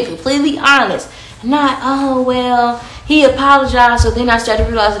feel? If you're being completely honest, not, oh, well, he apologized, so then I started to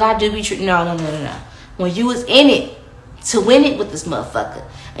realize that I do be true. No. When you was in it to win it with this motherfucker,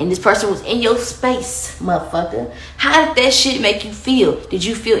 and this person was in your space, motherfucker, how did that shit make you feel? Did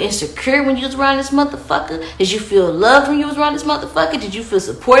you feel insecure when you was around this motherfucker? Did you feel loved when you was around this motherfucker? Did you feel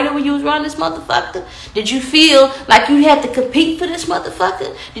supported when you was around this motherfucker? Did you feel like you had to compete for this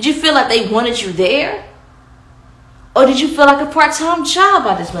motherfucker? Did you feel like they wanted you there? Or did you feel like a part-time job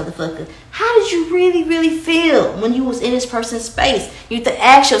by this motherfucker? How did you really, really feel when you was in this person's space? You have to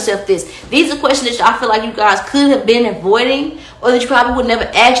ask yourself this. These are questions that I feel like you guys could have been avoiding, or that you probably would never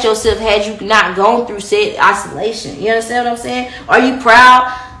ask yourself had you not gone through said isolation. You understand what I'm saying? Are you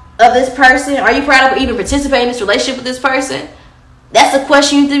proud of this person? Are you proud of even participating in this relationship with this person? That's the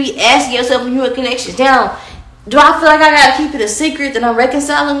question you need to be asking yourself when you're in connections. Down, do I feel like I gotta keep it a secret that I'm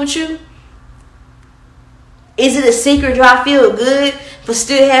reconciling with you? Is it a secret? Do I feel good for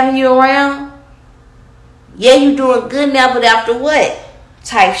still having you around? Yeah, you doing good now, but after what?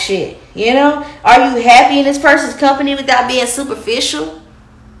 Type shit. You know? Are you happy in this person's company without being superficial?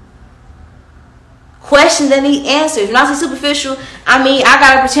 Questions that need answers. When I say superficial, I mean I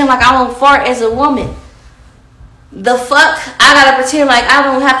gotta pretend like I don't fart as a woman. The fuck? I gotta pretend like I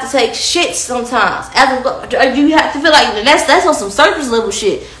don't have to take shit sometimes. You have to feel like that's on some surface level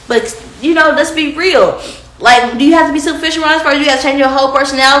shit. But you know, let's be real. Like, do you have to be superficial around this person? Do you have to change your whole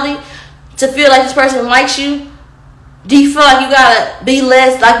personality to feel like this person likes you? Do you feel like you gotta be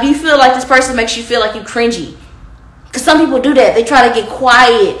less, like, do you feel like this person makes you feel like you cringy? Because some people do that. They try to get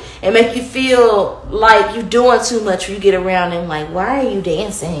quiet and make you feel like you're doing too much when you get around them. Like, why are you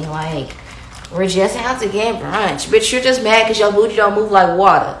dancing? Like, we're just out to get brunch. Bitch, you're just mad because your booty don't move like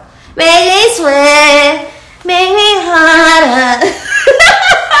water. Make me sweat. Make me harder.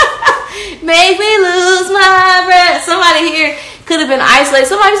 Make me lose my breath. Somebody here could have been isolated.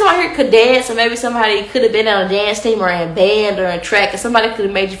 Somebody here could dance, or maybe somebody could have been on a dance team or in a band or a track, and somebody could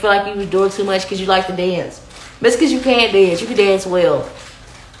have made you feel like you was doing too much because you like to dance. But it's because you can't dance. You can dance well.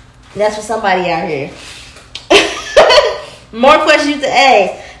 And that's for somebody out here. More questions to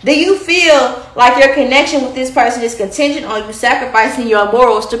ask. Do you feel like your connection with this person is contingent on you sacrificing your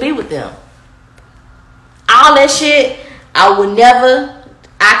morals to be with them? All that shit, I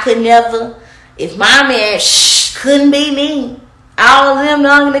could never. If my man couldn't be me, all of them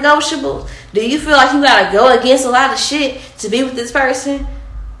non-negotiables. Do you feel like you gotta go against a lot of shit to be with this person?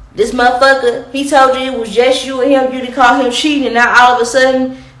 This motherfucker, he told you it was just you and him. You didn't call him cheating, and now all of a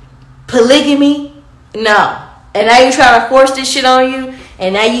sudden, polygamy? No. And now you try to force this shit on you,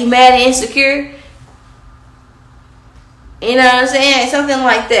 and now you mad and insecure? You know what I'm saying? Something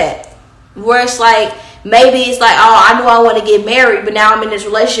like that. Where it's like, maybe it's like, oh, I knew I want to get married, but now I'm in this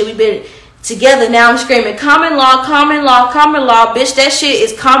relationship. We've been together. Now I'm screaming, common law, common law, common law. Bitch, that shit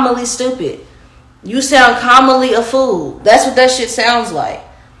is commonly stupid. You sound commonly a fool. That's what that shit sounds like.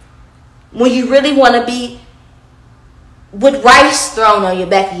 When you really want to be with rice thrown on your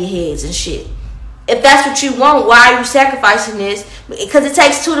back of your heads and shit. If that's what you want, why are you sacrificing this? Because it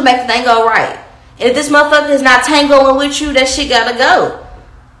takes two to make the thing go right. And if this motherfucker is not tangoing with you, that shit gotta go.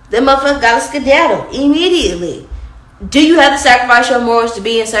 That motherfucker gotta skedaddle immediately. Do you have to sacrifice your morals to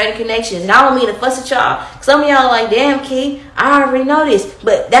be in certain connections? And I don't mean to fuss at y'all. Some of y'all are like, damn, Key, I already know this.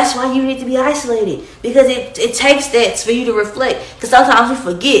 But that's why you need to be isolated. Because it takes that for you to reflect. Because sometimes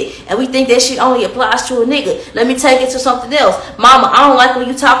we forget. And we think that shit only applies to a nigga. Let me take it to something else. Mama, I don't like when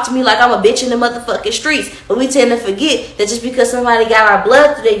you talk to me like I'm a bitch in the motherfucking streets. But we tend to forget that just because somebody got our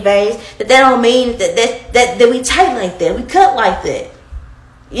blood through their veins, that don't mean that we tight like that. We cut like that.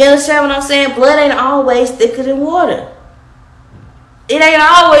 You understand what I'm saying? Blood ain't always thicker than water. It ain't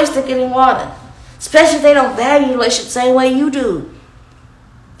always thicker than water. Especially if they don't value the relationship the same way you do.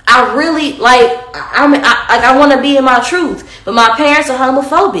 I really, I want to be in my truth. But my parents are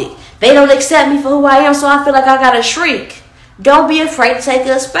homophobic. They don't accept me for who I am, so I feel like I got to shrink. Don't be afraid to take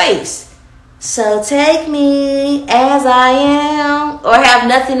up space. So take me as I am. Or have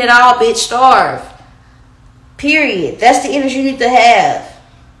nothing at all, bitch, starve. Period. That's the energy you need to have.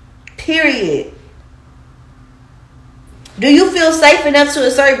 Period. Do you feel safe enough to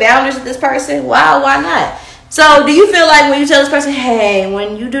assert boundaries with this person? Why not? So do you feel like when you tell this person, hey,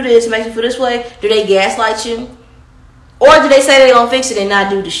 when you do this, it makes you feel this way, do they gaslight you? Or do they say they're going to fix it and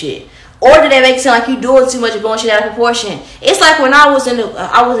not do the shit? Or do they make it sound like you doing too much and blowing shit out of proportion? It's like when I was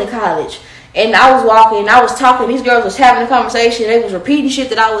in college and I was walking and I was talking, these girls was having a conversation, they was repeating shit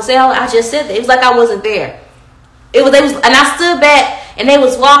that I was saying. I just said that. It was like I wasn't there. And I stood back and they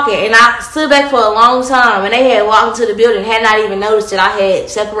was walking and I stood back for a long time and they had walked into the building, had not even noticed that I had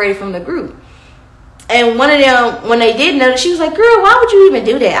separated from the group. And one of them, when they did notice, she was like, girl, why would you even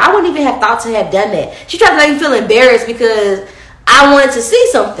do that? I wouldn't even have thought to have done that. She tried to make me feel embarrassed because I wanted to see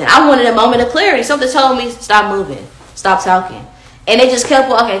something. I wanted a moment of clarity. Something told me, stop moving, stop talking. And they just kept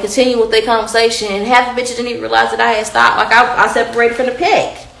walking and continued with their conversation. And half the bitches didn't even realize that I had stopped. Like I separated from the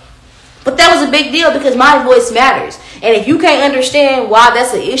pack. But that was a big deal because my voice matters. And if you can't understand why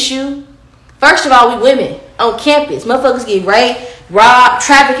that's an issue, first of all, we women on campus, motherfuckers get raped, rob,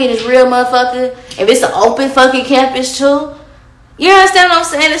 trafficking is real, motherfucker. If it's an open fucking campus too. You understand what I'm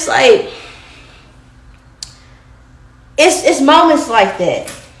saying? It's like, it's moments like that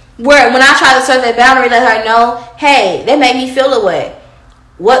where when I try to set that boundary, let her know, hey, that made me feel away.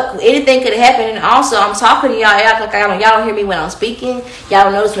 What, anything could happen. And also, I'm talking to y'all like y'all don't hear me when I'm speaking. Y'all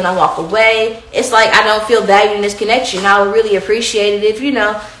don't notice when I walk away. It's like I don't feel valued in this connection. I would really appreciate it if,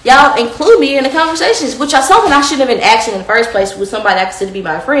 y'all include me in the conversations, which is something I shouldn't have been asking in the first place with somebody I consider to be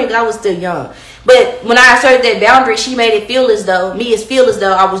my friend because I was still young. But when I asserted that boundary, she made it feel as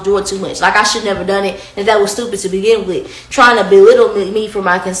though I was doing too much. Like I should never done it, and that was stupid to begin with. Trying to belittle me for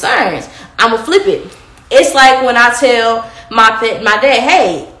my concerns. I'ma flip it. It's like when I tell my dad,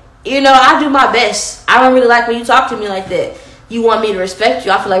 hey, I do my best. I don't really like when you talk to me like that. You want me to respect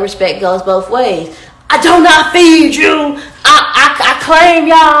you. I feel like respect goes both ways. I do not feed you. I claim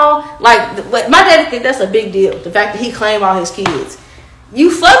y'all. Like, my dad think that's a big deal. The fact that he claimed all his kids. You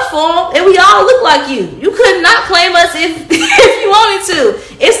fuck for him, and we all look like you. You could not claim us if you wanted to.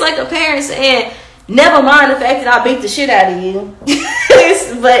 It's like a parent saying, never mind the fact that I beat the shit out of you.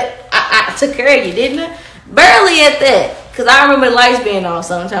 But I took care of you, didn't I? Barely at that. Because I remember the lights being on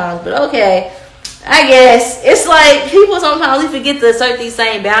sometimes. But okay. I guess. It's like people sometimes forget to assert these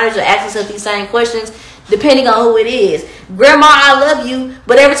same boundaries or ask themselves these same questions depending on who it is. Grandma, I love you.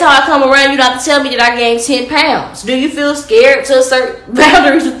 But every time I come around, you don't have to tell me that I gained 10 pounds. Do you feel scared to assert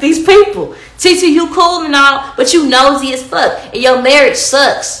boundaries with these people? Titi, you cool and all, but you nosy as fuck. And your marriage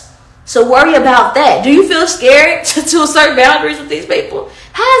sucks. So worry about that. Do you feel scared to assert boundaries with these people?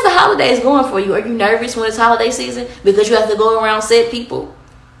 How is the holidays going for you? Are you nervous when it's holiday season because you have to go around said people?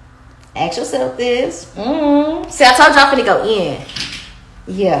 Ask yourself this. See, I told you I'm finna go in.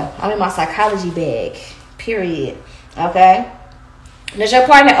 Yeah, I'm in my psychology bag. Period. Okay? Does your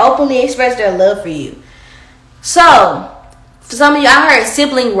partner openly express their love for you? So, for some of you, I heard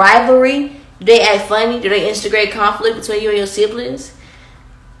sibling rivalry. Do they act funny? Do they instigate conflict between you and your siblings?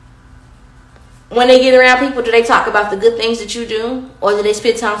 When they get around people, do they talk about the good things that you do? Or do they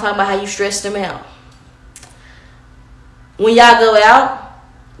spend time talking about how you stress them out? When y'all go out,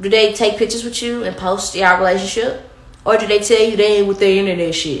 do they take pictures with you and post your relationship? Or do they tell you they ain't with their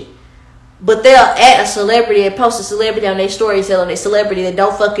internet shit? But they'll add a celebrity and post a celebrity on their story telling their celebrity that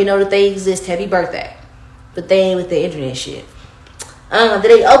don't fucking know that they exist. Happy birthday. But they ain't with their internet shit. Do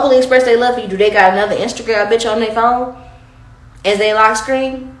they openly express their love for you? Do they got another Instagram bitch on their phone as they lock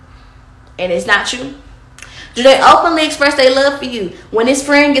screen? And it's not you? Do they openly express their love for you? When this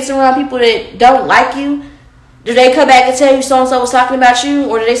friend gets around people that don't like you, do they come back and tell you so-and-so was talking about you?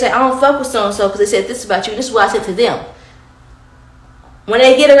 Or do they say, I don't fuck with so-and-so because they said this about you. This is what I said to them. When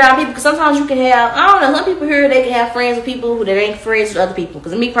they get around people, because sometimes you can have, I don't know, some people here, they can have friends with people who that ain't friends with other people.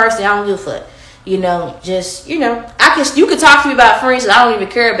 Because me personally, I don't give a fuck. You can talk to me about friends that I don't even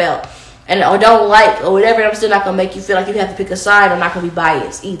care about. Or don't like, or whatever. I'm still not going to make you feel like you have to pick a side. I'm not going to be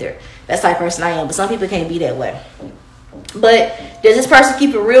biased either. That's the type of person I am. But some people can't be that way. But does this person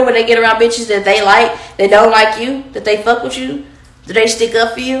keep it real when they get around bitches that they like, that don't like you, that they fuck with you? Do they stick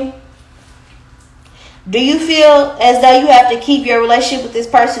up for you? Do you feel as though you have to keep your relationship with this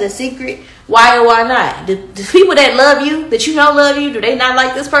person a secret? Why or why not? Do people that love you, that you know love you, do they not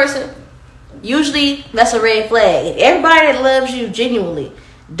like this person? Usually, that's a red flag. If everybody that loves you genuinely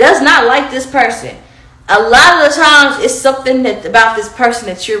does not like this person, a lot of the times it's something that about this person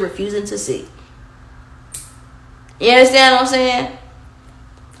that you're refusing to see. You understand what I'm saying?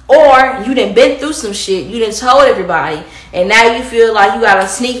 Or you done been through some shit. You done told everybody. And now you feel like you gotta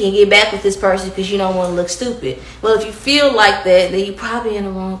sneak and get back with this person because you don't want to look stupid. Well, if you feel like that, then you're probably in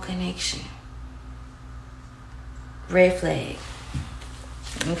the wrong connection. Red flag.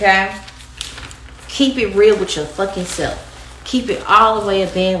 Okay? Keep it real with your fucking self. Keep it all the way a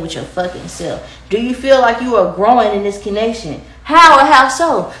band with your fucking self. Do you feel like you are growing in this connection? How or how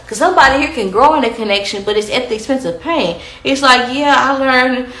so? Because somebody here can grow in a connection, but it's at the expense of pain. It's like, yeah, I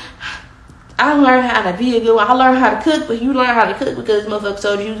learned how to be a good one. I learned how to cook, but you learn how to cook because this motherfucker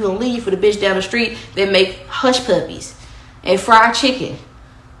told you was going to leave for the bitch down the street that make hush puppies and fried chicken.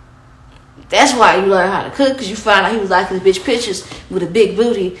 That's why you learn how to cook, because you find out he was liking the bitch pictures with a big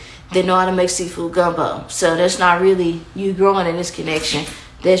booty that know how to make seafood gumbo. So that's not really you growing in this connection.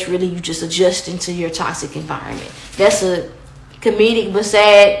 That's really you just adjusting to your toxic environment. That's a comedic but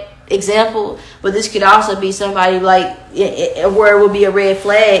sad example, but this could also be somebody like where it would be a red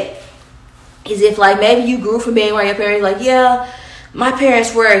flag is if like maybe you grew from being around your parents like, yeah, my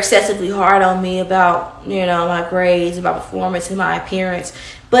parents were excessively hard on me about, my grades, about performance and my appearance,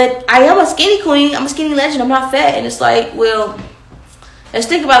 but I am a skinny queen, I'm a skinny legend, I'm not fat. And it's like, well, let's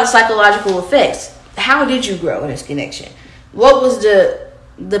think about the psychological effects. How did you grow in this connection? What was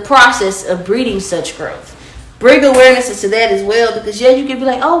the process of breeding such growth? Bring awareness to that as well, because you can be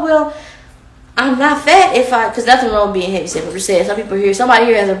like, oh well, I'm not fat because nothing wrong with being heavy set. But you're saying somebody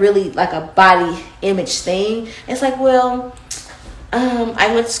here has a really like a body image thing. It's like, well,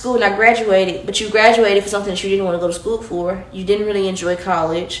 I went to school and I graduated, but you graduated for something that you didn't want to go to school for. You didn't really enjoy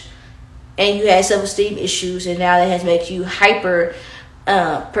college, and you had self-esteem issues, and now that has made you hyper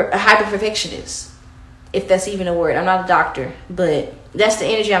perfectionist, if that's even a word. I'm not a doctor, but that's the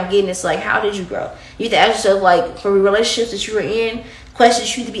energy I'm getting. It's like, how did you grow? You have to ask yourself, like, for relationships that you were in,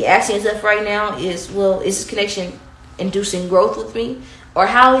 questions you need to be asking yourself right now is, well, is this connection inducing growth with me? Or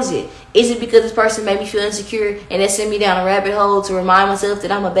how is it? Is it because this person made me feel insecure and that sent me down a rabbit hole to remind myself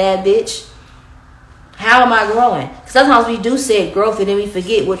that I'm a bad bitch? How am I growing? Because sometimes we do said growth and then we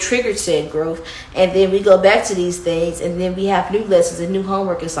forget what triggered said growth. And then we go back to these things and then we have new lessons and new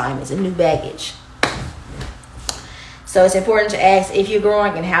homework assignments and new baggage. So it's important to ask if you're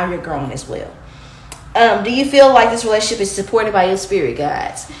growing and how you're growing as well. Do you feel like this relationship is supported by your spirit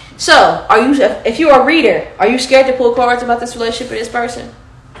guides? So, if you're a reader, are you scared to pull cards about this relationship with this person?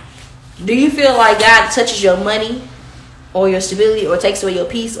 Do you feel like God touches your money or your stability or takes away your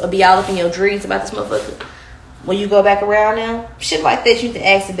peace or be all up in your dreams about this motherfucker when you go back around now? Shit like that you have to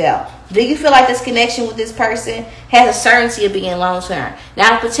ask about. Do you feel like this connection with this person has a certainty of being long term?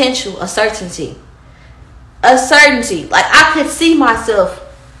 Not a potential, a certainty. A certainty. Like, I could see myself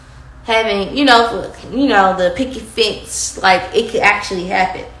having, the picket fence. Like, it could actually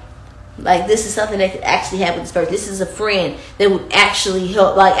happen. Like, this is something that could actually happen with this person. This is a friend that would actually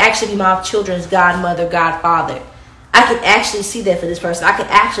help, like, actually be my children's godmother, godfather. I could actually see that for this person. I could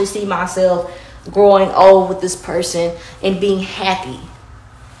actually see myself growing old with this person and being happy.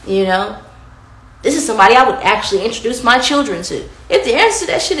 This is somebody I would actually introduce my children to. If the answer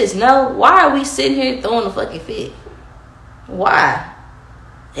to that shit is no, why are we sitting here throwing a fucking fit? Why?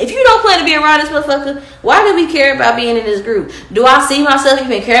 If you don't plan to be around this motherfucker, why do we care about being in this group? Do I see myself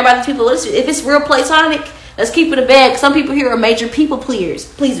even caring about these people? If it's real platonic, let's keep it a bag. Some people here are major people pleasers.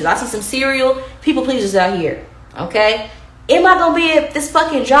 I see some serial people pleasers out here. Okay? Am I gonna be at this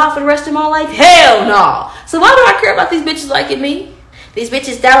fucking job for the rest of my life? Hell no. So why do I care about these bitches liking me? These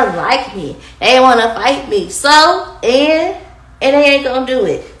bitches don't like me. They want to fight me. So, and they ain't gonna do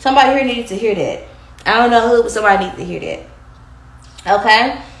it. Somebody here needs to hear that. I don't know who, but somebody needs to hear that.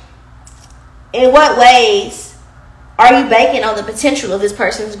 Okay? In what ways are you banking on the potential of this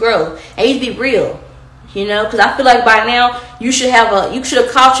person's growth? And you be real. Because I feel like by now you should have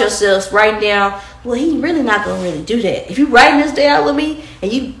caught yourself writing down, well, he really not gonna really do that. If you writing this down with me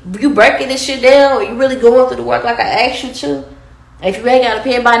and you breaking this shit down, or you really going through the work like I asked you to, if you ain't got a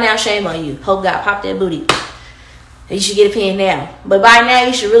pen by now, shame on you. Hope God pop that booty. You should get a pen now. But by now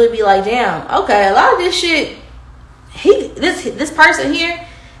you should really be like, damn, okay, a lot of this shit, this person here,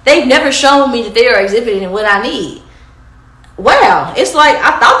 they've never shown me that they are exhibiting what I need. Wow, it's like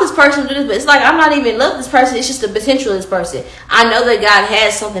I thought this person would do this, but it's like I'm not even in love with this person. It's just the potential of this person. I know that God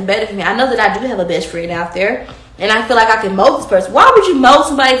has something better for me. I know that I do have a best friend out there, and I feel like I can mold this person. Why would you mold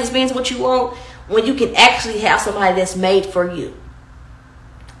somebody that's means what you want when you can actually have somebody that's made for you?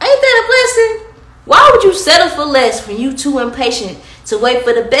 Ain't that a blessing? Why would you settle for less when you too impatient to wait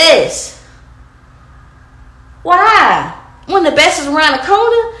for the best? Why? When the best is around the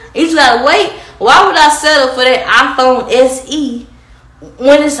corner, you just gotta wait. Why would I settle for that iPhone SE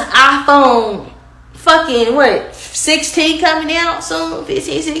when it's an iPhone fucking 16 coming out soon,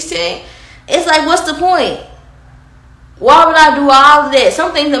 15, 16? It's like, what's the point? Why would I do all of that?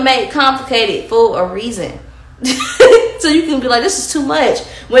 Some things are made complicated for a reason. So you can be like, this is too much.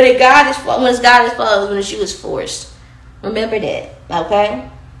 When it's God's fault, when it's you, it's forced. Remember that, okay?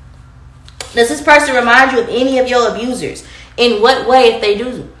 Does this person remind you of any of your abusers? In what way, if they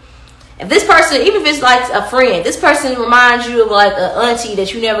do? If this person, even if it's like a friend, this person reminds you of like an auntie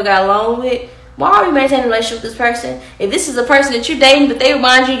that you never got along with, why are you maintaining a relationship with this person? If this is a person that you're dating, but they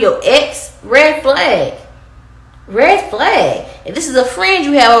remind you of your ex, red flag. Red flag. If this is a friend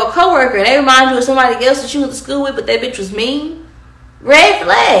you have or a coworker and they remind you of somebody else that you went to school with, but that bitch was mean, red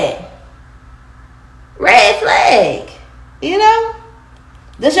flag. Red flag.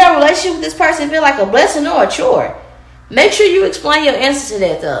 Does your relationship with this person feel like a blessing or a chore? Make sure you explain your answer to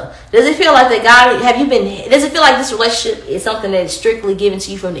that though. Does it feel like that God, does it feel like this relationship is something that is strictly given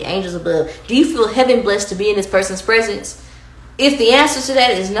to you from the angels above? Do you feel heaven blessed to be in this person's presence? If the answer to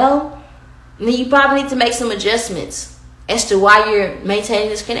that is no, then you probably need to make some adjustments as to why you're maintaining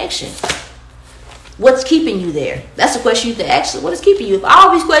this connection. What's keeping you there? That's the question you have to ask. What is keeping you? If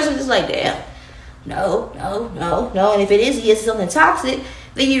all these questions is like, damn, no. And if it is something toxic,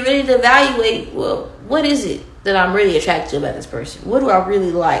 then you really need to evaluate, well, what is it? that I'm really attracted to about this person? What do I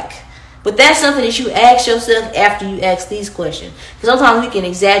really like? But that's something that you ask yourself after you ask these questions. Because sometimes we can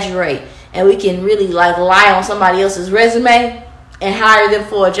exaggerate and we can really like lie on somebody else's resume and hire them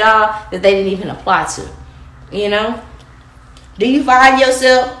for a job that they didn't even apply to. You know? Do you find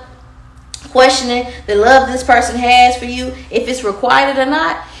yourself questioning the love this person has for you, if it's requited or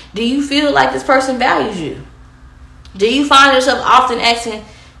not? Do you feel like this person values you? Do you find yourself often asking,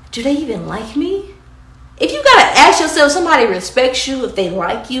 do they even like me? If you gotta ask yourself, somebody respects you, if they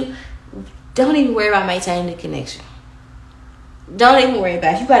like you, don't even worry about maintaining the connection. Don't even worry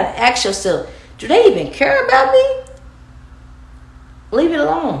about it. You gotta ask yourself, do they even care about me? Leave it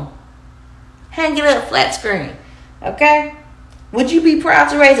alone. Hang it up flat screen. Okay? Would you be proud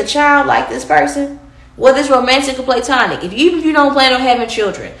to raise a child like this person? Whether it's romantic or platonic. Even if you don't plan on having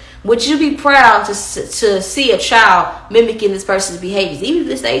children, would you be proud to see a child mimicking this person's behaviors? Even if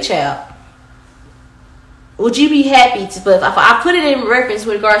it's a child. Would you be happy to, but if I put it in reference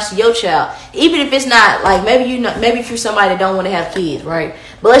with regards to your child, even if it's not like, maybe if you're somebody that don't want to have kids, right?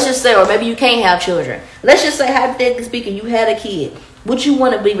 But let's just say, or maybe you can't have children. Let's just say, hypothetically speaking, you had a kid. Would you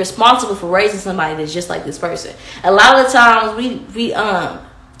want to be responsible for raising somebody that's just like this person? A lot of the times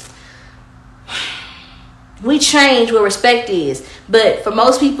we change where respect is, but for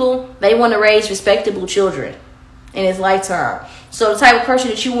most people, they want to raise respectable children in his lifetime. So the type of person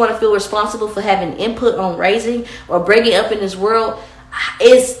that you want to feel responsible for having input on raising or bringing up in this world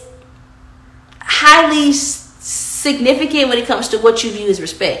is highly significant when it comes to what you view as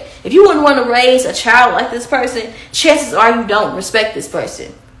respect. If you wouldn't want to raise a child like this person, chances are you don't respect this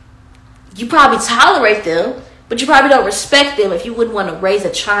person. You probably tolerate them, but you probably don't respect them if you wouldn't want to raise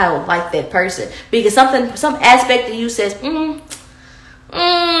a child like that person. Because some aspect of you says,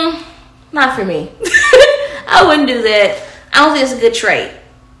 not for me. I wouldn't do that. I don't think it's a good trait.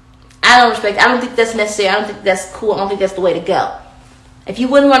 I don't think that's necessary. I don't think that's cool. I don't think that's the way to go. If you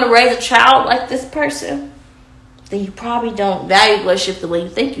wouldn't want to raise a child like this person, then you probably don't value the relationship the way you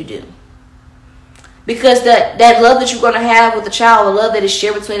think you do. Because that love that you're going to have with the child, the love that is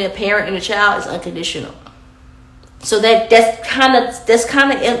shared between a parent and a child, is unconditional. So that's kind of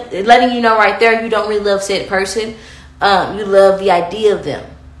letting you know right there, you don't really love said person. You love the idea of them.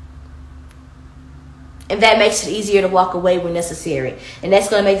 And that makes it easier to walk away when necessary. And that's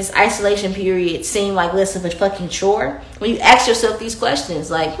going to make this isolation period seem like less of a fucking chore. When you ask yourself these questions,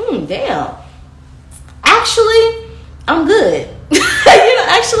 like, damn. Actually, I'm good.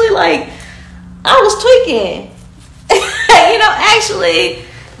 Actually, like, I was tweaking.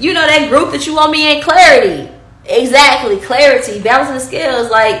 That group that you want me in, clarity. Exactly, clarity. Balancing the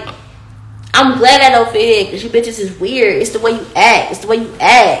scales, like, I'm glad I don't fit because you bitches is weird. It's the way you act.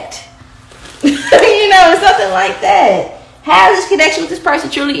 Something like that. How has this connection with this person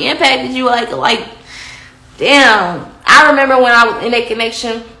truly impacted you? Like, damn. I remember when I was in that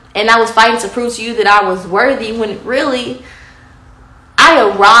connection and I was fighting to prove to you that I was worthy, when really I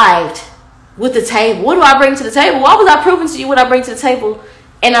arrived with the table. What do I bring to the table? Why was I proving to you what I bring to the table?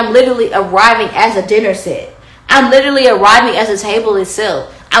 And I'm literally arriving as a dinner set. I'm literally arriving as a table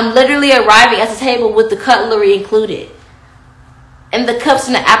itself. I'm literally arriving as a table with the cutlery included. And the cups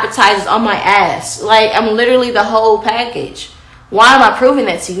and the appetizers on my ass. Like, I'm literally the whole package. Why am I proving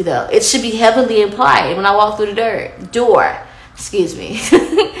that to you, though? It should be heavily implied when I walk through the door. Excuse me.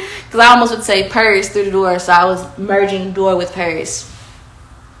 Because I almost would say purse through the door, so I was merging door with purse.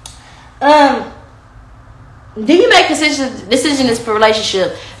 Do you make decisions in this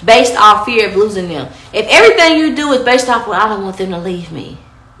relationship based off fear of losing them? If everything you do is based off, well, I don't want them to leave me.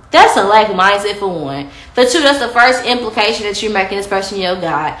 That's a lack of mindset for one. For two, that's the first implication that you're making this person your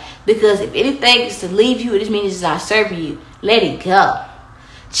God. Because if anything is to leave you, it just means it's not serving you. Let it go.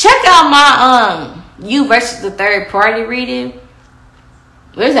 Check out my You versus the Third Party reading.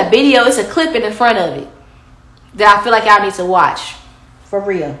 There's a video, it's a clip in the front of it that I feel like y'all need to watch. For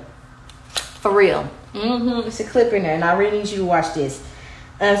real. It's a clip in there, and I really need you to watch this.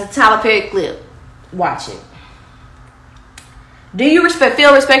 It's a Tyler Perry clip. Watch it. Do you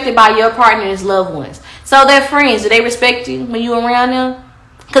feel respected by your partner and his loved ones? So their friends, do they respect you when you're around them?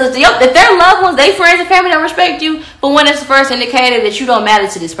 Because if their loved ones, they friends and family don't respect you, but when it's the first indicator that you don't matter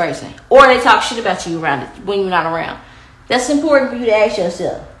to this person, or they talk shit about you around it when you're not around, that's important for you to ask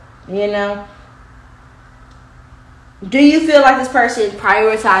yourself. Do you feel like this person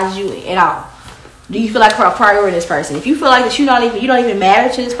prioritizes you at all? Do you feel like a priority to this person? If you feel like that you don't even matter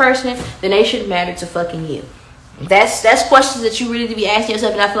to this person, then they shouldn't matter to fucking you. That's questions that you really need to be asking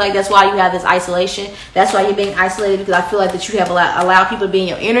yourself, and I feel like that's why you have this isolation. That's why you're being isolated, because I feel like that you have allowed people to be in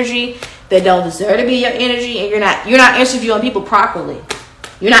your energy that don't deserve to be in your energy, and you're not interviewing people properly.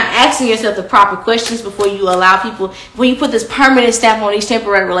 You're not asking yourself the proper questions before you allow people, when you put this permanent stamp on these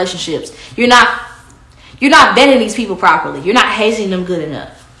temporary relationships. You're not vetting these people properly. You're not hazing them good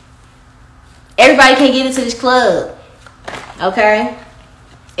enough. Everybody can't get into this club. Okay?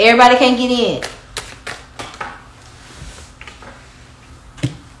 Everybody can't get in.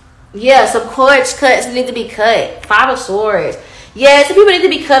 Yeah, some cords cuts need to be cut. 5 of Swords. Yeah, some people need to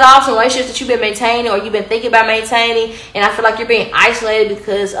be cut off, some relationships that you've been maintaining or you've been thinking about maintaining. And I feel like you're being isolated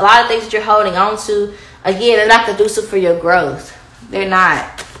because a lot of things that you're holding on to, again, they're not conducive for your growth. They're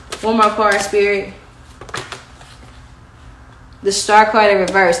not. One more card, Spirit. The Star card in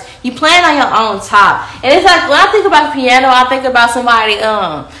reverse. You playing on your own top. And it's like, when I think about piano, I think about somebody,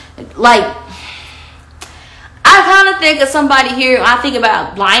 like, I kind of think of somebody here, I think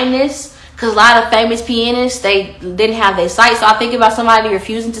about blindness. Because a lot of famous pianists, they didn't have their sight. So I think about somebody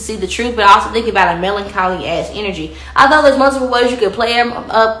refusing to see the truth. But I also think about a melancholy-ass energy. Although there's multiple ways you could play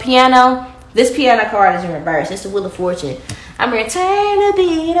a piano, this piano card is in reverse. It's the Wheel of Fortune. I'm going to turn the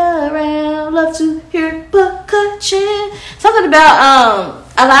beat around. Love to hear percussion. Something about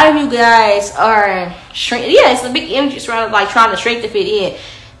a lot of you guys are shrinking. Yeah, it's a big energy surrounded, like trying to shrink to fit in.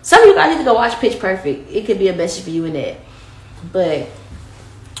 Some of you guys need to go watch Pitch Perfect. It could be a message for you in that. But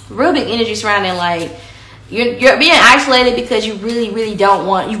real big energy surrounding, like you're being isolated because you really don't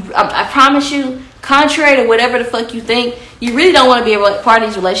want you. I promise you, contrary to whatever the fuck you think, you really don't want to be a part of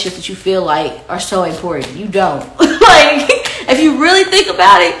these relationships that you feel like are so important. You don't. Like, if you really think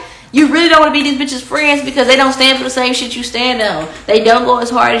about it, you really don't want to be these bitches' friends because they don't stand for the same shit you stand on. They don't go as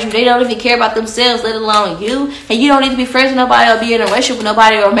hard as you. They don't even care about themselves, let alone you. And you don't need to be friends with nobody or be in a relationship with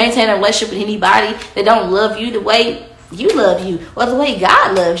nobody or maintain a relationship with anybody that don't love you the way you love you, or the way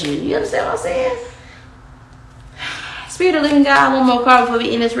God loves you. You understand what I'm saying? Spirit of living God, one more card before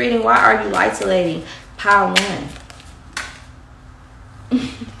we end this reading. Why are you isolating? Pile 1.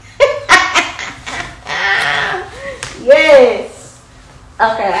 Yes.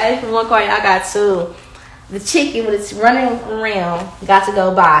 Okay, I just one card. I got 2. The chicken when it's running around got to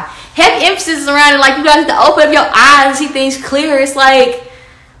go by. Heavy emphasis around it, like you guys need to open up your eyes and see things clear. It's like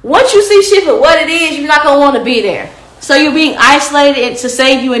once you see shit for what it is, you're not gonna want to be there. So you're being isolated to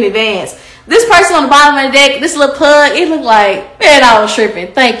save you in advance. This person on the bottom of the deck, this little pug, it looked like, man, I was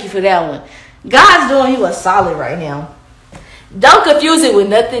tripping. Thank you for that one. God's doing you a solid right now. Don't confuse it with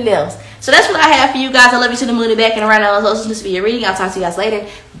nothing else. So that's what I have for you guys. I love you to the moon and back and around. I was listening to your reading. I'll talk to you guys later.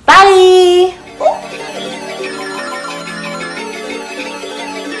 Bye.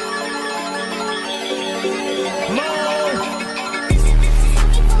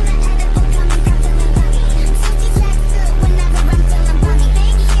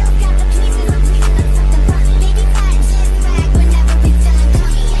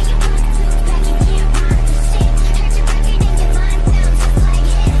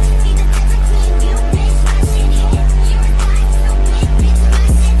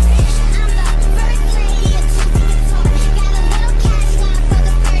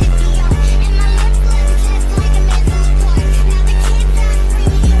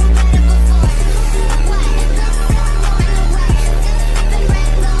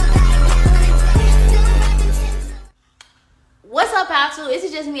 Is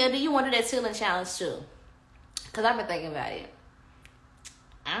it just me, or do you want to do that ceiling challenge too? Because I've been thinking about it.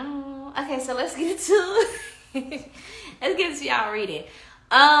 Okay, so let's get to let's get to y'all reading.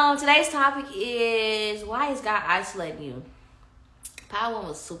 Today's topic is, why is God isolating you? Pile 1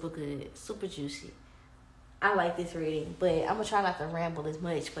 was super good, super juicy. I like this reading, but I'm gonna try not to ramble as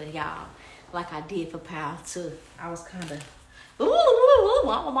much for y'all like I did for Pile 2. I was kind of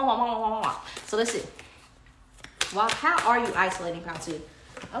so let's see. Well, how are you isolating, Pile 2?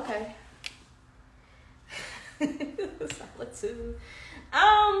 Okay. Solitude.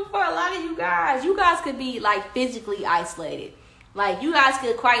 For a lot of you guys could be like physically isolated. Like you guys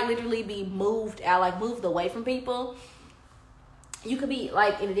could quite literally be moved out, like moved away from people. You could be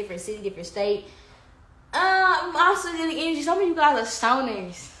like in a different city, different state. Also getting energy. Some of you guys are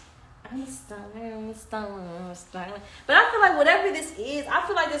stoners. I'm a stoner. But I feel like whatever this is, I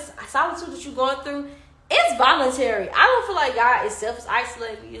feel like this solitude that you're going through, it's voluntary. I don't feel like God itself is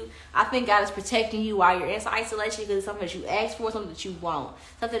isolating you. I think God is protecting you while you're in isolation because it's something that you ask for, something that you want,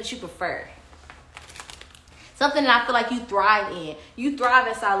 something that you prefer. Something that I feel like you thrive in. You thrive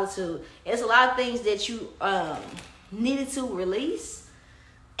in solitude. It's a lot of things that you needed to release,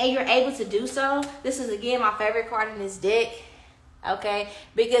 and you're able to do so. This is, again, my favorite card in this deck. Okay,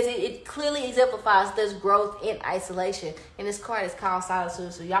 because it clearly exemplifies this growth in isolation, and this card is called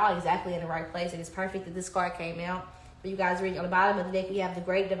solitude. So y'all exactly in the right place, and it's perfect that this card came out for you guys reading. On the bottom of the deck we have the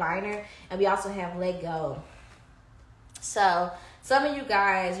Great Diviner, and we also have Let Go. So some of you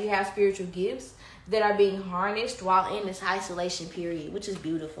guys, you have spiritual gifts that are being harnessed while in this isolation period, which is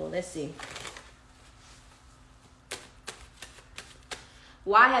beautiful. Let's see.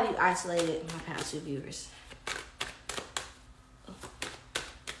 Why have you isolated my past two viewers?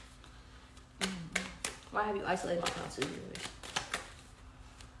 Why have you isolated my past two viewers?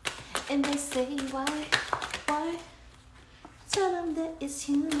 And they say why? Tell them that it's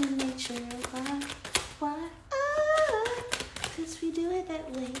human nature. Why? Cause we do it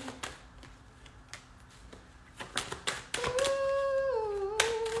that way.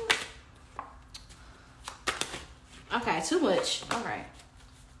 Okay, too much. All right.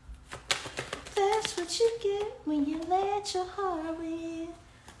 That's what you get when you let your heart win.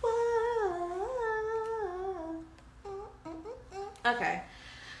 Whoa. Okay.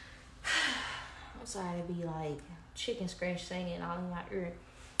 I'm sorry to be like chicken scratch singing all in my ear.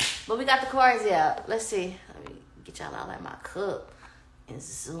 But we got the cards out. Let's see. Let me get y'all out of my cup and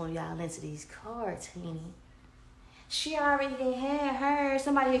zoom y'all into these cards, honey. She already done had her.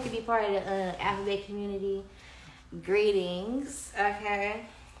 Somebody here could be part of the alphabet community. Greetings. Okay.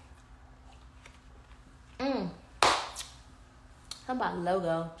 How about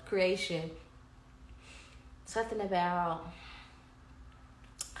logo creation? Something about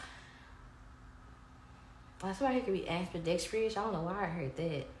somebody here could be ambidextrous. I don't know why I heard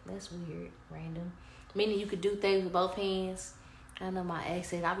that. That's weird. Random. Meaning you could do things with both hands. I know my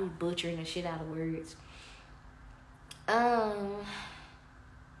accent. I be butchering the shit out of words. Don't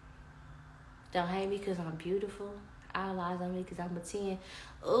hate me because I'm beautiful. All eyes on me because I'm a 10.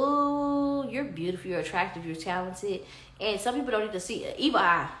 Oh, you're beautiful. You're attractive. You're talented. And some people don't need to see evil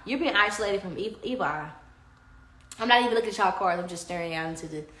eye. You're being isolated from evil eye. I'm not even looking at y'all cards. I'm just staring out into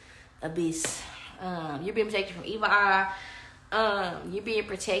the abyss. You're being protected from evil eye. You're being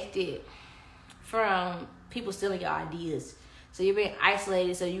protected from people stealing your ideas. So you're being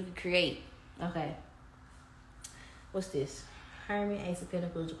isolated so you can create. Okay. What's this? Hermit, Ace of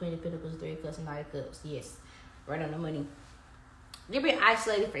Pentacles, Queen of Pentacles, 3 of Cups, and 9 of Cups. Yes. Right on the money. You're being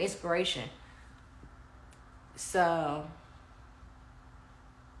isolated for inspiration. So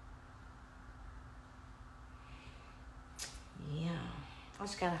yeah. I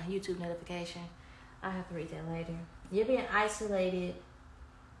just got a YouTube notification. I'll have to read that later. You're being isolated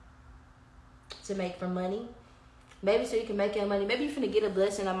to make for money. Maybe so you can make your money. Maybe you're finna get a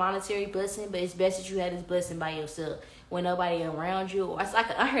blessing, a monetary blessing, but it's best that you had this blessing by yourself with nobody around you. It's like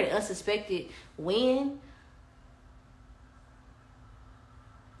I heard an unsuspected win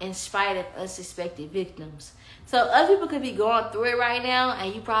in spite of unsuspected victims. So other people could be going through it right now,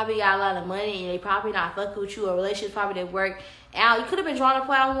 and you probably got a lot of money, and they probably not fucking with you, or relationships probably didn't work out. You could have been trying to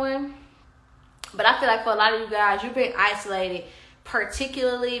plan one, but I feel like for a lot of you guys, you've been isolated,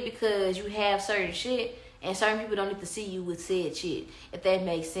 particularly because you have certain shit. And certain people don't need to see you with said shit, if that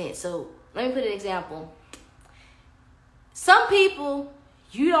makes sense. So, let me put an example. Some people,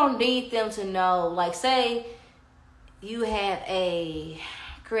 you don't need them to know. Like, say you have a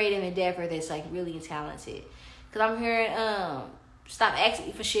creative endeavor that's, like, really talented. Because I'm hearing, Stop Asking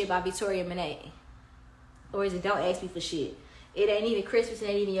Me For Shit by Victoria Monet. Or is it Don't Ask Me For Shit? It ain't even Christmas, it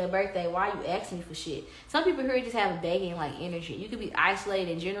ain't even your birthday. Why are you asking me for shit? Some people here just have a begging like energy. You could be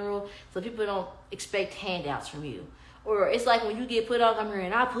isolated in general, so people don't expect handouts from you. Or it's like when you get put on, I'm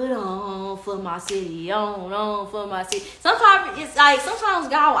hearing, I put on for my city, on for my city. Sometimes it's like, sometimes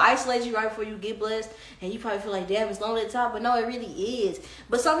God will isolate you right before you get blessed, and you probably feel like, damn, it's lonely at the top, but no, it really is.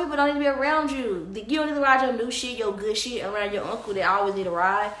 But some people don't need to be around you. You don't need to ride your new shit, your good shit around your uncle that always need to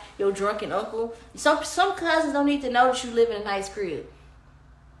ride, your drunken uncle. Some cousins don't need to know that you live in a nice crib.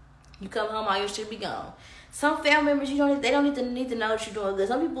 You come home, all your shit be gone. Some family members, they don't need to know that you're doing good.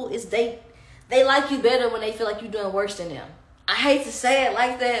 Some people, they like you better when they feel like you're doing worse than them. I hate to say it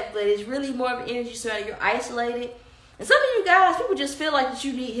like that, but it's really more of an energy surrounding. You're isolated. And some of you guys, people just feel like that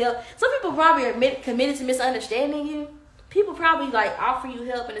you need help. Some people probably are committed to misunderstanding you. People probably like offer you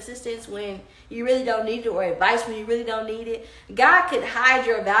help and assistance when you really don't need it, or advice when you really don't need it. God could hide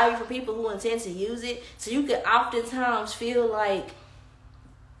your value from people who intend to use it. So you could oftentimes feel like,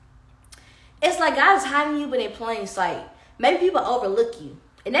 it's like God is hiding you, but in plain sight. Maybe people overlook you.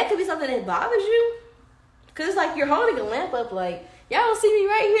 And that could be something that bothers you. Because it's like you're holding a lamp up like, y'all don't see me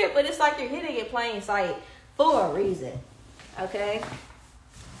right here, but it's like you're hitting in plain sight for a reason. Okay?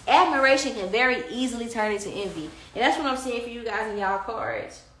 Admiration can very easily turn into envy. And that's what I'm seeing for you guys in y'all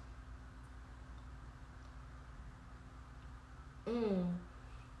cards.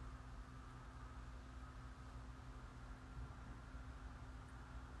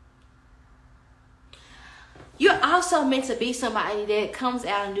 You're also meant to be somebody that comes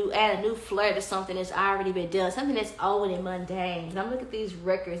out and add a new flair to something that's already been done, something that's old and mundane. And I'm looking at these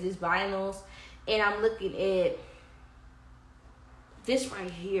records, these vinyls, and I'm looking at this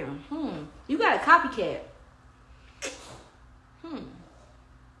right here. You got a copycat.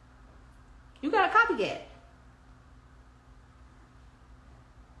 You got a copycat.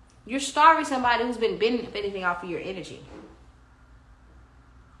 You're starving somebody who's been benefiting off of your energy.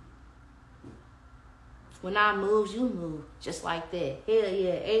 When I move, you move. Just like that. Hell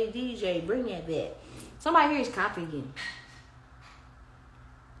yeah. Hey, DJ, bring that back. Somebody here is copying you.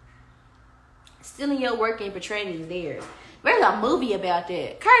 Stealing your work and portraying it as theirs. There's a movie about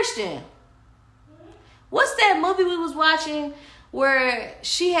that. Kirsten, what's that movie we was watching where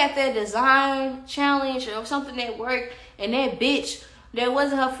she had that design challenge or something at work, and that bitch that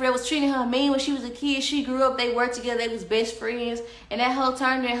wasn't her friend was treating her mean when she was a kid. She grew up, they worked together, they was best friends, and that whole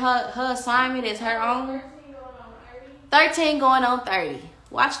turned in her assignment as her own. 13 going on 30.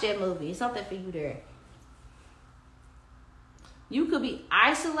 Watch that movie. It's something for you there. You could be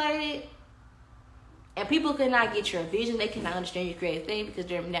isolated, and people could not get your vision. They cannot understand your creative thing because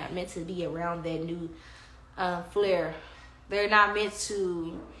they're not meant to be around that new flair. They're not meant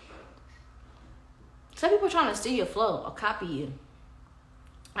to. Some people are trying to steal your flow or copy you.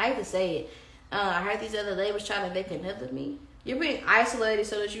 I hate to say it. I heard these other labels trying to make another me. You're being isolated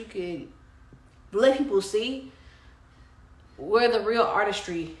so that you could let people see where the real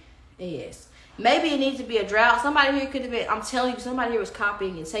artistry is. Maybe it needs to be a drought. Somebody here could have been, I'm telling you, somebody here was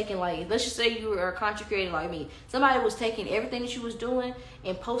copying and taking, like, let's just say you were a content creator like me. Somebody was taking everything that you was doing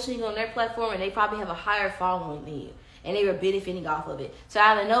and posting it on their platform, and they probably have a higher following than you. And they were benefiting off of it. So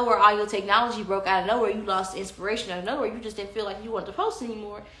out of nowhere, all your technology broke. Out of nowhere, you lost inspiration. Out of nowhere, you just didn't feel like you wanted to post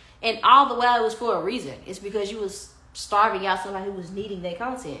anymore. And all the while, it was for a reason. It's because you was starving out somebody who was needing their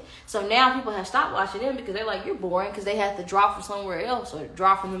content. So now people have stopped watching them because they're like, you're boring, because they have to draw from somewhere else or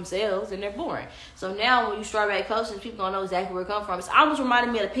draw from themselves, and they're boring. So now when you start back posting, people gonna know exactly where it comes from. It's almost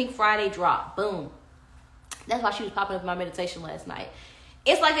reminded me of the Pink Friday drop. Boom. That's why she was popping up in my meditation last night.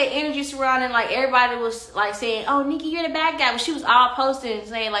 It's like the energy surrounding, like, everybody was like saying, oh, Nikki, you're the bad guy. But she was all posting and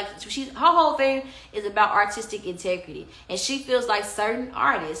saying, like, her whole thing is about artistic integrity. And she feels like certain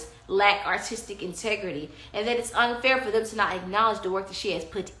artists lack artistic integrity, and that it's unfair for them to not acknowledge the work that she has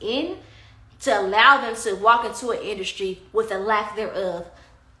put in to allow them to walk into an industry with a lack thereof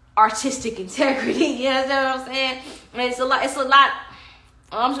artistic integrity. You understand what I'm saying? And it's a lot.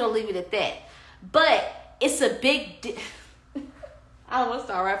 I'm just gonna leave it at that. But it's a big I don't want to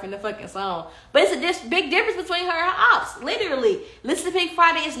start rapping the fucking song, but it's a big difference between her and her ops. Literally, listen to Pink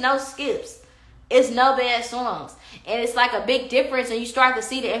Friday. It's no skips. It's no bad songs. And it's like a big difference, and you start to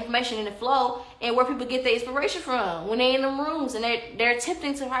see the information in the flow and where people get their inspiration from when they're in them rooms and they're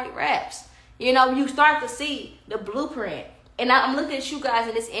attempting to write raps. You know, you start to see the blueprint. And I'm looking at you guys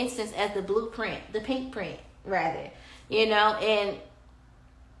in this instance as the blueprint, the pink print, rather. You know, and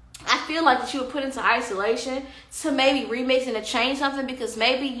I feel like that you were put into isolation to maybe remix and to change something, because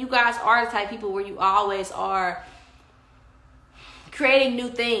maybe you guys are the type of people where you always are creating new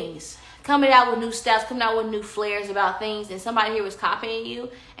things, coming out with new styles, coming out with new flares about things, and somebody here was copying you,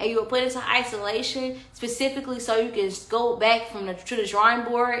 and you were put into isolation specifically so you can go back to the drawing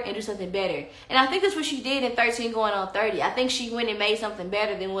board and do something better. And I think that's what she did in 13 going on 30. I think she went and made something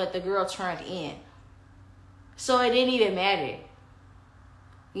better than what the girl turned in. So it didn't even matter.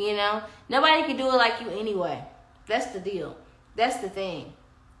 You know? Nobody can do it like you anyway. That's the deal. That's the thing.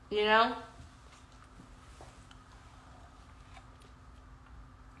 You know?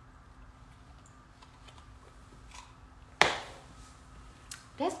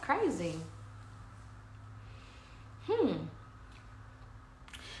 That's crazy.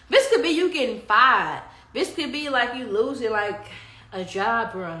 This could be you getting fired. This could be like you losing like a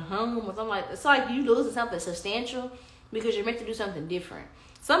job or a home or something like that. It's like you losing something substantial because you're meant to do something different.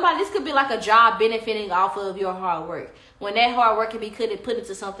 This could be like a job benefiting off of your hard work. When that hard work can be put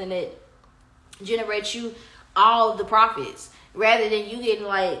into something that generates you all the profits. Rather than you getting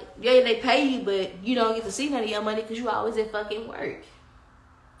like, yeah, they pay you, but you don't get to see none of your money because you always at fucking work.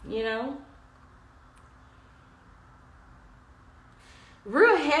 You know?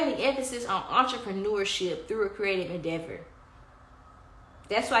 Real heavy emphasis on entrepreneurship through a creative endeavor.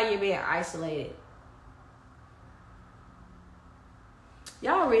 That's why you're being isolated.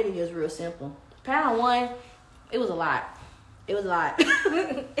 Y'all reading is real simple. Pound one, it was a lot. It was a lot.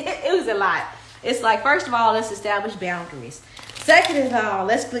 It was a lot. It's like, first of all, let's establish boundaries. Second of all,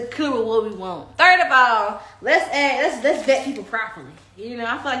 let's get clear with what we want. Third of all, let's vet people properly. You know,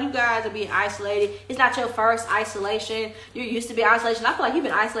 I feel like you guys are being isolated. It's not your first isolation. You're used to be isolation. I feel like you've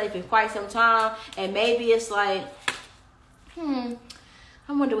been isolated for quite some time, and maybe it's like, I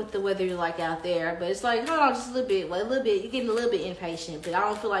wonder what the weather is like out there. But it's like, hold on, just a little bit. Like, a little bit. You're getting a little bit impatient, but I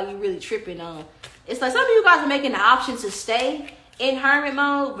don't feel like you're really tripping on. It's like some of you guys are making the option to stay in hermit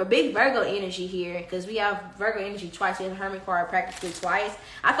mode, but big Virgo energy here, because we have Virgo energy twice in the hermit card, practically twice.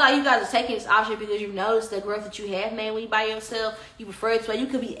 I feel like you guys are taking this option because you've noticed the growth that you have made when you by yourself. You prefer it to where you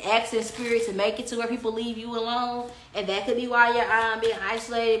could be asking spirit to make it to where people leave you alone, and that could be why you're being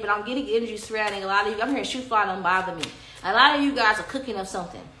isolated. But I'm getting energy surrounding a lot of you. I'm hearing shoe fly don't bother me. A lot of you guys are cooking up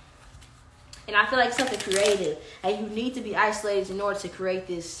something, and I feel like something creative, and you need to be isolated in order to create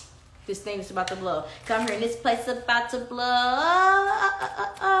this thing that's about to blow. Come here, and this place about to blow.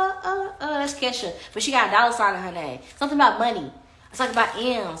 That's Kesha. But she got a dollar sign in her name. Something about money. Let's talk about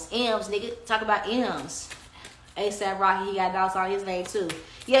M's. M's, nigga. Talk about M's. ASAP Rocky, he got a dollar sign in his name too.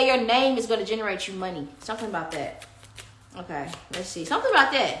 Yeah, your name is going to generate you money. Something about that. Okay, let's see. Something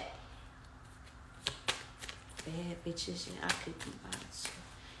about that. Bad bitches, yeah, I could be mine too.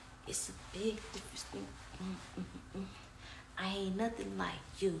 It's a big difference. I ain't nothing like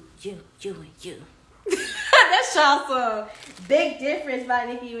you, and you. That's y'all song. Big Difference by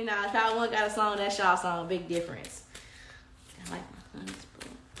Nicki Minaj. If y'all want got a song, that's y'all song. Big Difference. I like my honey's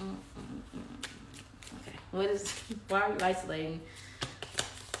blue. Okay. What is? Why are you isolating?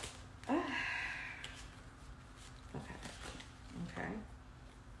 Okay.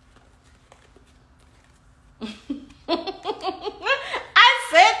 I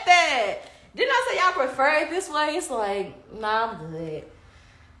said that. Didn't I say y'all prefer it this way? It's like, nah, I'm good.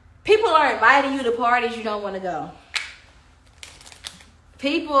 People are inviting you to parties you don't want to go.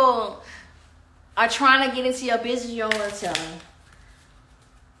 People are trying to get into your business you don't want to tell them.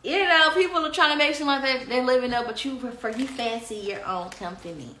 You know, people are trying to make it seem like they're living up, but you fancy your own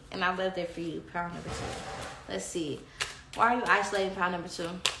company. And I love that for you. Power number 2. Let's see. Why are you isolating power number 2?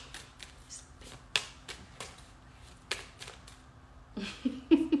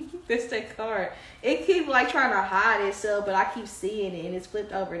 This that card. It keeps like trying to hide itself, but I keep seeing it and it's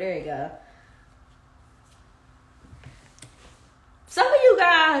flipped over. There you go. Some of you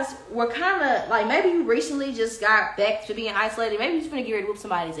guys were kind of like, maybe you recently just got back to being isolated. Maybe you're just gonna get ready to whoop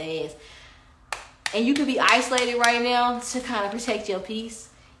somebody's ass. And you could be isolated right now to kind of protect your peace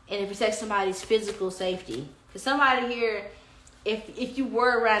and to protect somebody's physical safety. Because somebody here, if you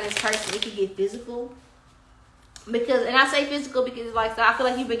were around this person, it could get physical. Because, and I say physical because like, so I feel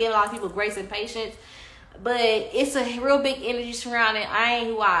like you've been giving a lot of people grace and patience, but it's a real big energy surrounding. I ain't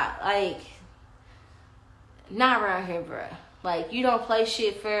who I like. Not around here, bro. Like, you don't play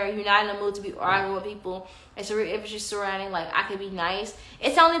shit fair. You're not in the mood to be arguing with people. It's a real energy surrounding. Like, I could be nice.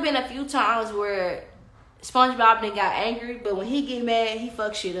 It's only been a few times where SpongeBob done got angry, but when he get mad, he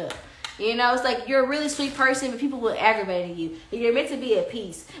fucks shit up. You know, it's like you're a really sweet person, but people will aggravate you. And you're meant to be at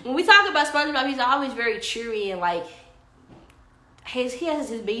peace. When we talk about SpongeBob, he's always very cheery and like his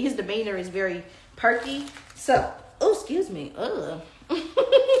demeanor is very perky. So, oh, excuse me.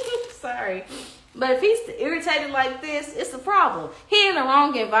 Sorry. But if he's irritated like this, it's a problem. He in the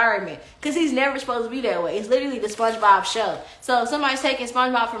wrong environment because he's never supposed to be that way. It's literally the SpongeBob show. So if somebody's taking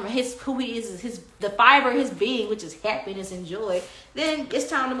SpongeBob from who he is, the fiber of his being, which is happiness and joy, then it's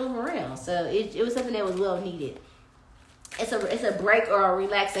time to move around. So it was something that was well needed. It's a break or a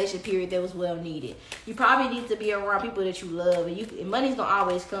relaxation period that was well needed. You probably need to be around people that you love, and money's gonna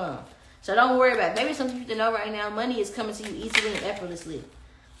always come. So don't worry about it. Maybe something you need to know right now. Money is coming to you easily and effortlessly.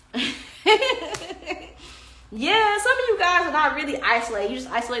 Yeah, some of you guys are not really isolated. You're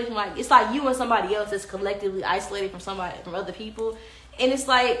just isolated from like, it's like you and somebody else that's collectively isolated from other people. And it's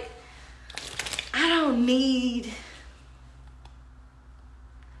like, I don't need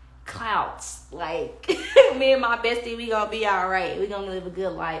clouts. Like, me and my bestie, we gonna be all right. We gonna live a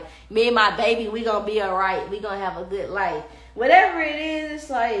good life. Me and my baby, we gonna be all right. We gonna have a good life. Whatever it is, it's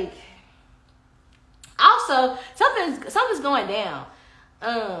like, also something's going down.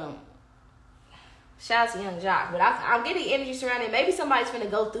 Shout out to Young Jock, but I'm getting energy surrounding. Maybe somebody's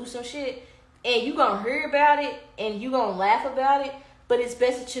finna go through some shit, and you gonna hear about it, and you gonna laugh about it. But it's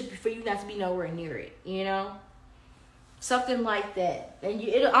best for you not to be nowhere near it. You know, something like that. And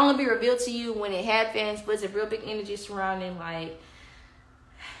it'll only be revealed to you when it happens. But it's a real big energy surrounding, like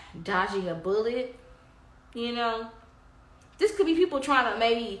dodging a bullet. You know, this could be people trying to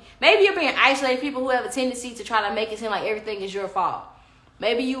maybe you're being isolated. People who have a tendency to try to make it seem like everything is your fault.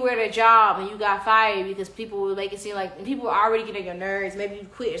 Maybe you were at a job and you got fired because people were making it seem like, and people were already getting on your nerves. Maybe you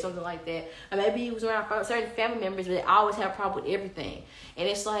quit or something like that. Or maybe you was around certain family members, but they always have a problem with everything. And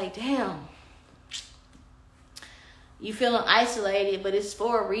it's like, damn, you feeling isolated, but it's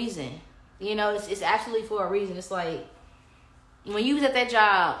for a reason. You know, it's absolutely for a reason. It's like, when you was at that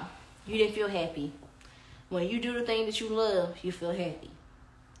job, you didn't feel happy. When you do the thing that you love, you feel happy.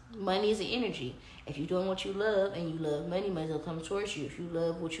 Money is an energy. If you're doing what you love and you love money, money will come towards you. If you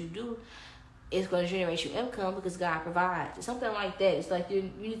love what you do, it's going to generate you income because God provides. It's something like that. It's like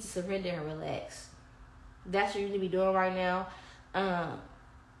you need to surrender and relax. That's what you need to be doing right now.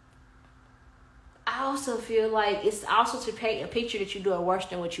 I also feel like it's also to paint a picture that you're doing worse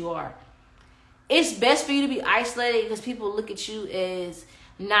than what you are. It's best for you to be isolated because people look at you as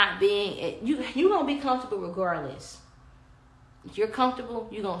not being, you're going to be comfortable regardless. If you're comfortable,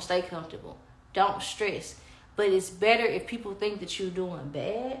 you're going to stay comfortable. Don't stress. But it's better if people think that you're doing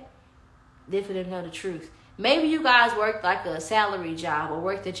bad than for them to know the truth. Maybe you guys worked like a salary job or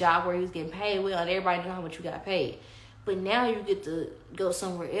worked a job where you was getting paid well and everybody knew how much you got paid. But now you get to go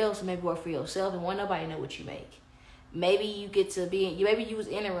somewhere else and maybe work for yourself and won't nobody know what you make. Maybe you get to maybe you was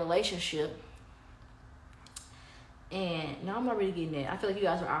in a relationship. And no, I'm not really getting that. I feel like you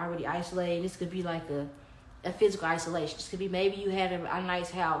guys are already isolated. This could be like a physical isolation. This could be maybe you had a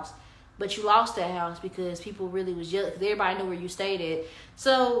nice house, but you lost that house because people really was jealous. Because everybody knew where you stayed at.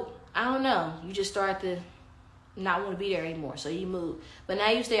 So, I don't know. You just start to not want to be there anymore. So, you move. But now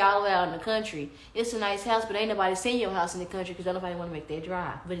you stay all the way out in the country. It's a nice house, but ain't nobody seen your house in the country because nobody want to make that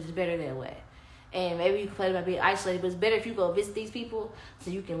drive. But it's better that way. And maybe you complain about being isolated, but it's better if you go visit these people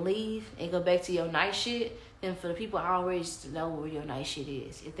so you can leave and go back to your nice shit than for the people always to know where your nice shit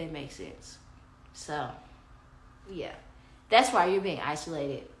is, if that makes sense. So, yeah. That's why you're being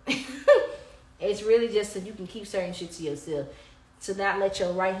isolated. It's really just so you can keep certain shit to yourself. To not let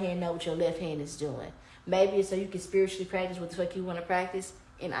your right hand know what your left hand is doing. Maybe it's so you can spiritually practice what the fuck you want to practice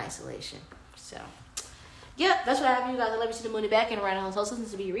in isolation. So, yeah, that's what I have for you guys. I love you to the moon and back and around the whole social. This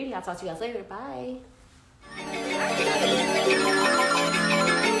is to be reading. I'll talk to you guys later. Bye.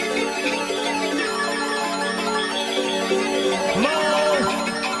 More